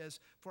Christ. He says,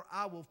 for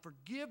I will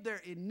forgive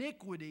their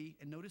iniquity,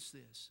 and notice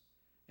this,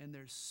 and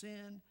their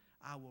sin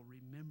I will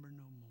remember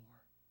no more.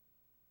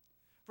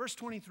 Verse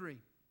 23,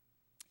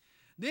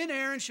 then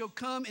Aaron shall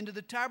come into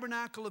the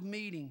tabernacle of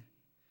meeting,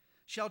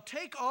 shall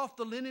take off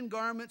the linen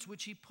garments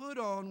which he put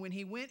on when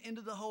he went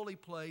into the holy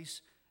place,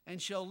 and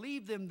shall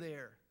leave them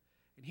there.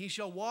 And he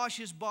shall wash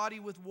his body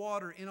with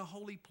water in a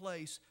holy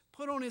place,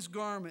 put on his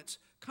garments,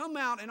 come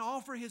out and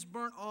offer his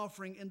burnt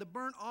offering and the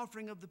burnt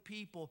offering of the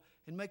people,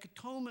 and make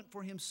atonement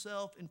for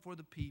himself and for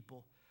the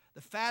people.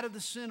 The fat of the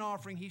sin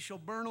offering he shall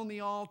burn on the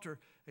altar,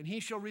 and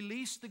he shall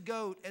release the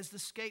goat as the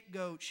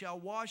scapegoat, shall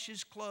wash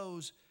his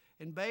clothes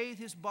and bathe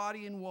his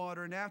body in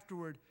water, and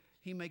afterward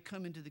he may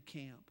come into the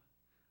camp.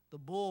 the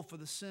bull for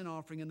the sin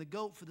offering and the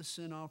goat for the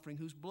sin offering,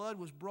 whose blood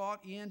was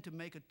brought in to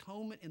make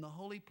atonement in the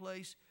holy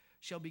place,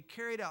 shall be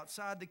carried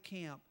outside the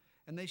camp,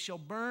 and they shall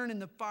burn in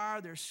the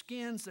fire their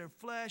skins, their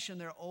flesh, and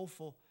their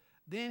offal.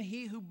 Then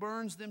he who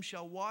burns them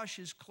shall wash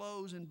his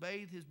clothes and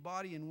bathe his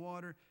body in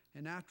water,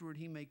 and afterward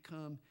he may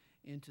come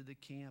into the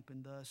camp.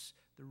 And thus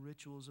the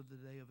rituals of the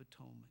Day of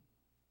Atonement.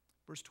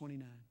 Verse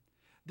 29.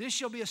 This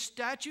shall be a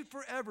statute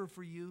forever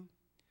for you.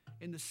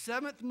 In the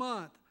 7th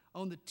month,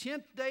 on the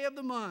 10th day of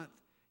the month,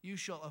 you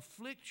shall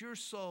afflict your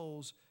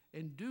souls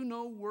and do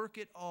no work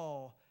at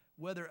all,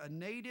 whether a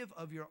native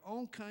of your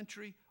own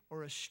country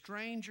or a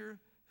stranger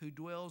who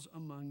dwells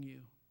among you.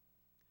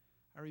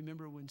 I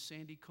remember when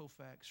Sandy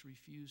Koufax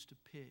refused to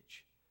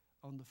pitch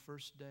on the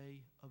first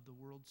day of the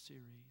World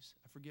Series.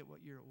 I forget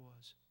what year it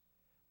was.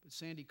 But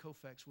Sandy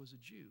Koufax was a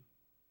Jew.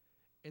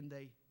 And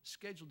they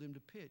scheduled him to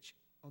pitch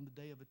on the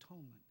Day of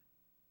Atonement.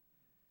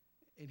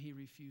 And he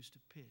refused to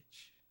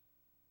pitch.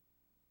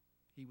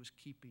 He was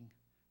keeping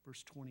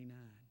verse 29.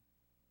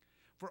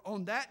 For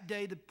on that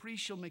day the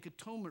priest shall make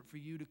atonement for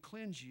you to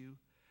cleanse you,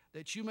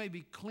 that you may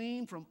be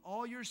clean from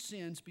all your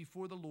sins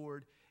before the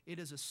Lord. It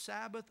is a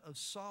Sabbath of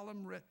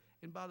solemn rest.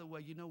 And by the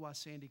way, you know why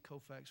Sandy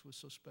Koufax was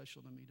so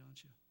special to me,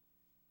 don't you?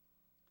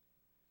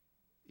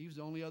 He was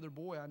the only other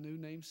boy I knew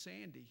named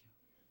Sandy.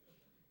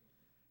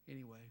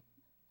 Anyway,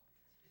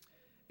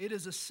 it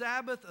is a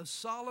Sabbath of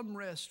solemn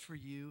rest for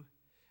you,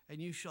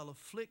 and you shall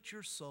afflict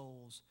your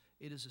souls.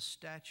 It is a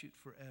statute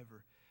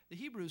forever. The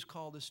Hebrews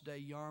call this day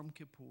Yom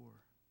Kippur.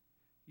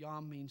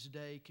 Yom means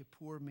day,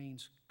 Kippur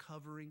means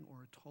covering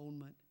or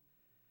atonement.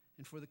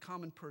 And for the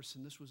common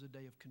person, this was a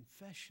day of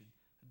confession,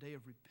 a day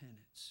of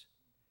repentance.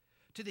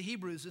 To the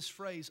Hebrews, this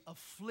phrase,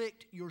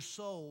 afflict your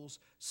souls,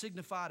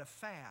 signified a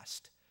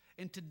fast.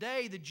 And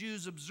today, the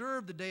Jews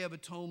observe the Day of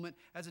Atonement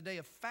as a day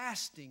of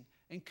fasting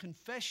and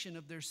confession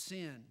of their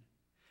sin.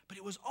 But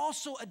it was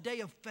also a day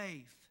of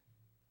faith.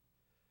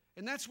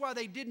 And that's why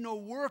they did no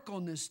work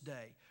on this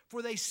day.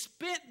 For they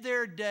spent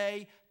their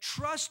day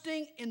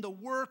trusting in the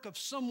work of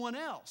someone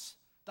else,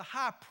 the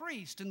high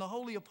priest in the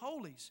Holy of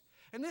Holies.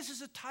 And this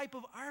is a type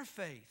of our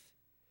faith.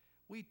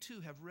 We too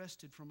have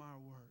rested from our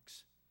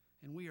works.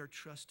 And we are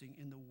trusting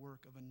in the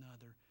work of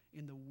another,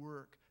 in the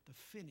work, the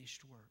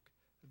finished work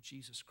of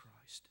Jesus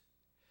Christ.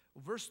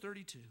 Well, verse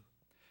 32.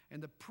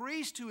 And the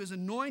priest who is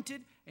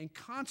anointed and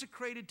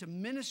consecrated to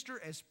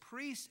minister as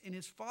priest in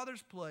his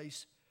Father's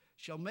place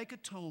shall make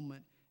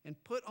atonement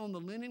and put on the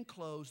linen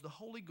clothes, the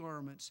holy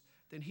garments.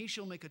 Then he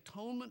shall make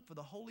atonement for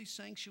the holy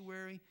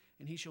sanctuary,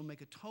 and he shall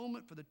make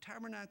atonement for the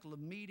tabernacle of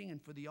meeting and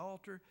for the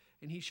altar,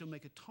 and he shall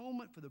make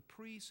atonement for the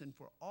priests and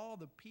for all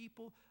the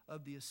people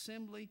of the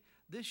assembly.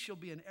 This shall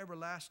be an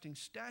everlasting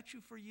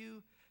statute for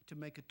you, to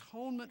make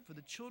atonement for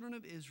the children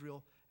of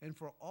Israel and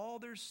for all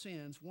their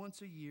sins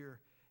once a year.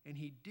 And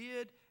he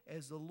did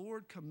as the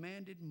Lord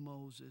commanded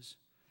Moses.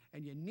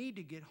 And you need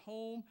to get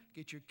home,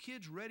 get your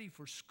kids ready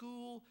for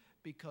school,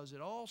 because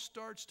it all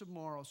starts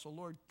tomorrow. So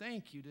Lord,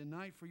 thank you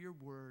tonight for your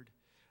word.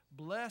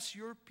 Bless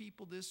your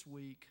people this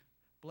week.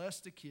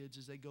 Bless the kids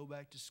as they go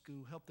back to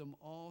school. Help them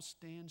all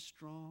stand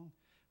strong,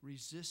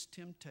 resist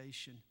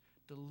temptation.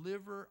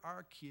 Deliver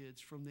our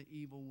kids from the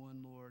evil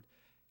one, Lord.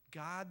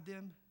 Guide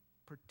them,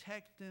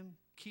 protect them,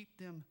 keep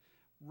them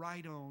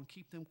right on,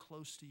 keep them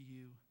close to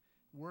you.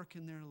 Work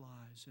in their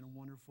lives in a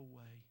wonderful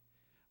way.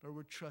 Lord,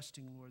 we're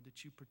trusting, Lord,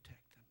 that you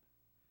protect them.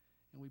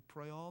 And we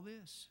pray all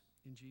this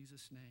in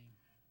Jesus' name.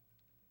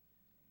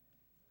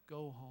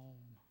 Go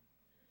home.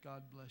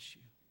 God bless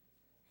you.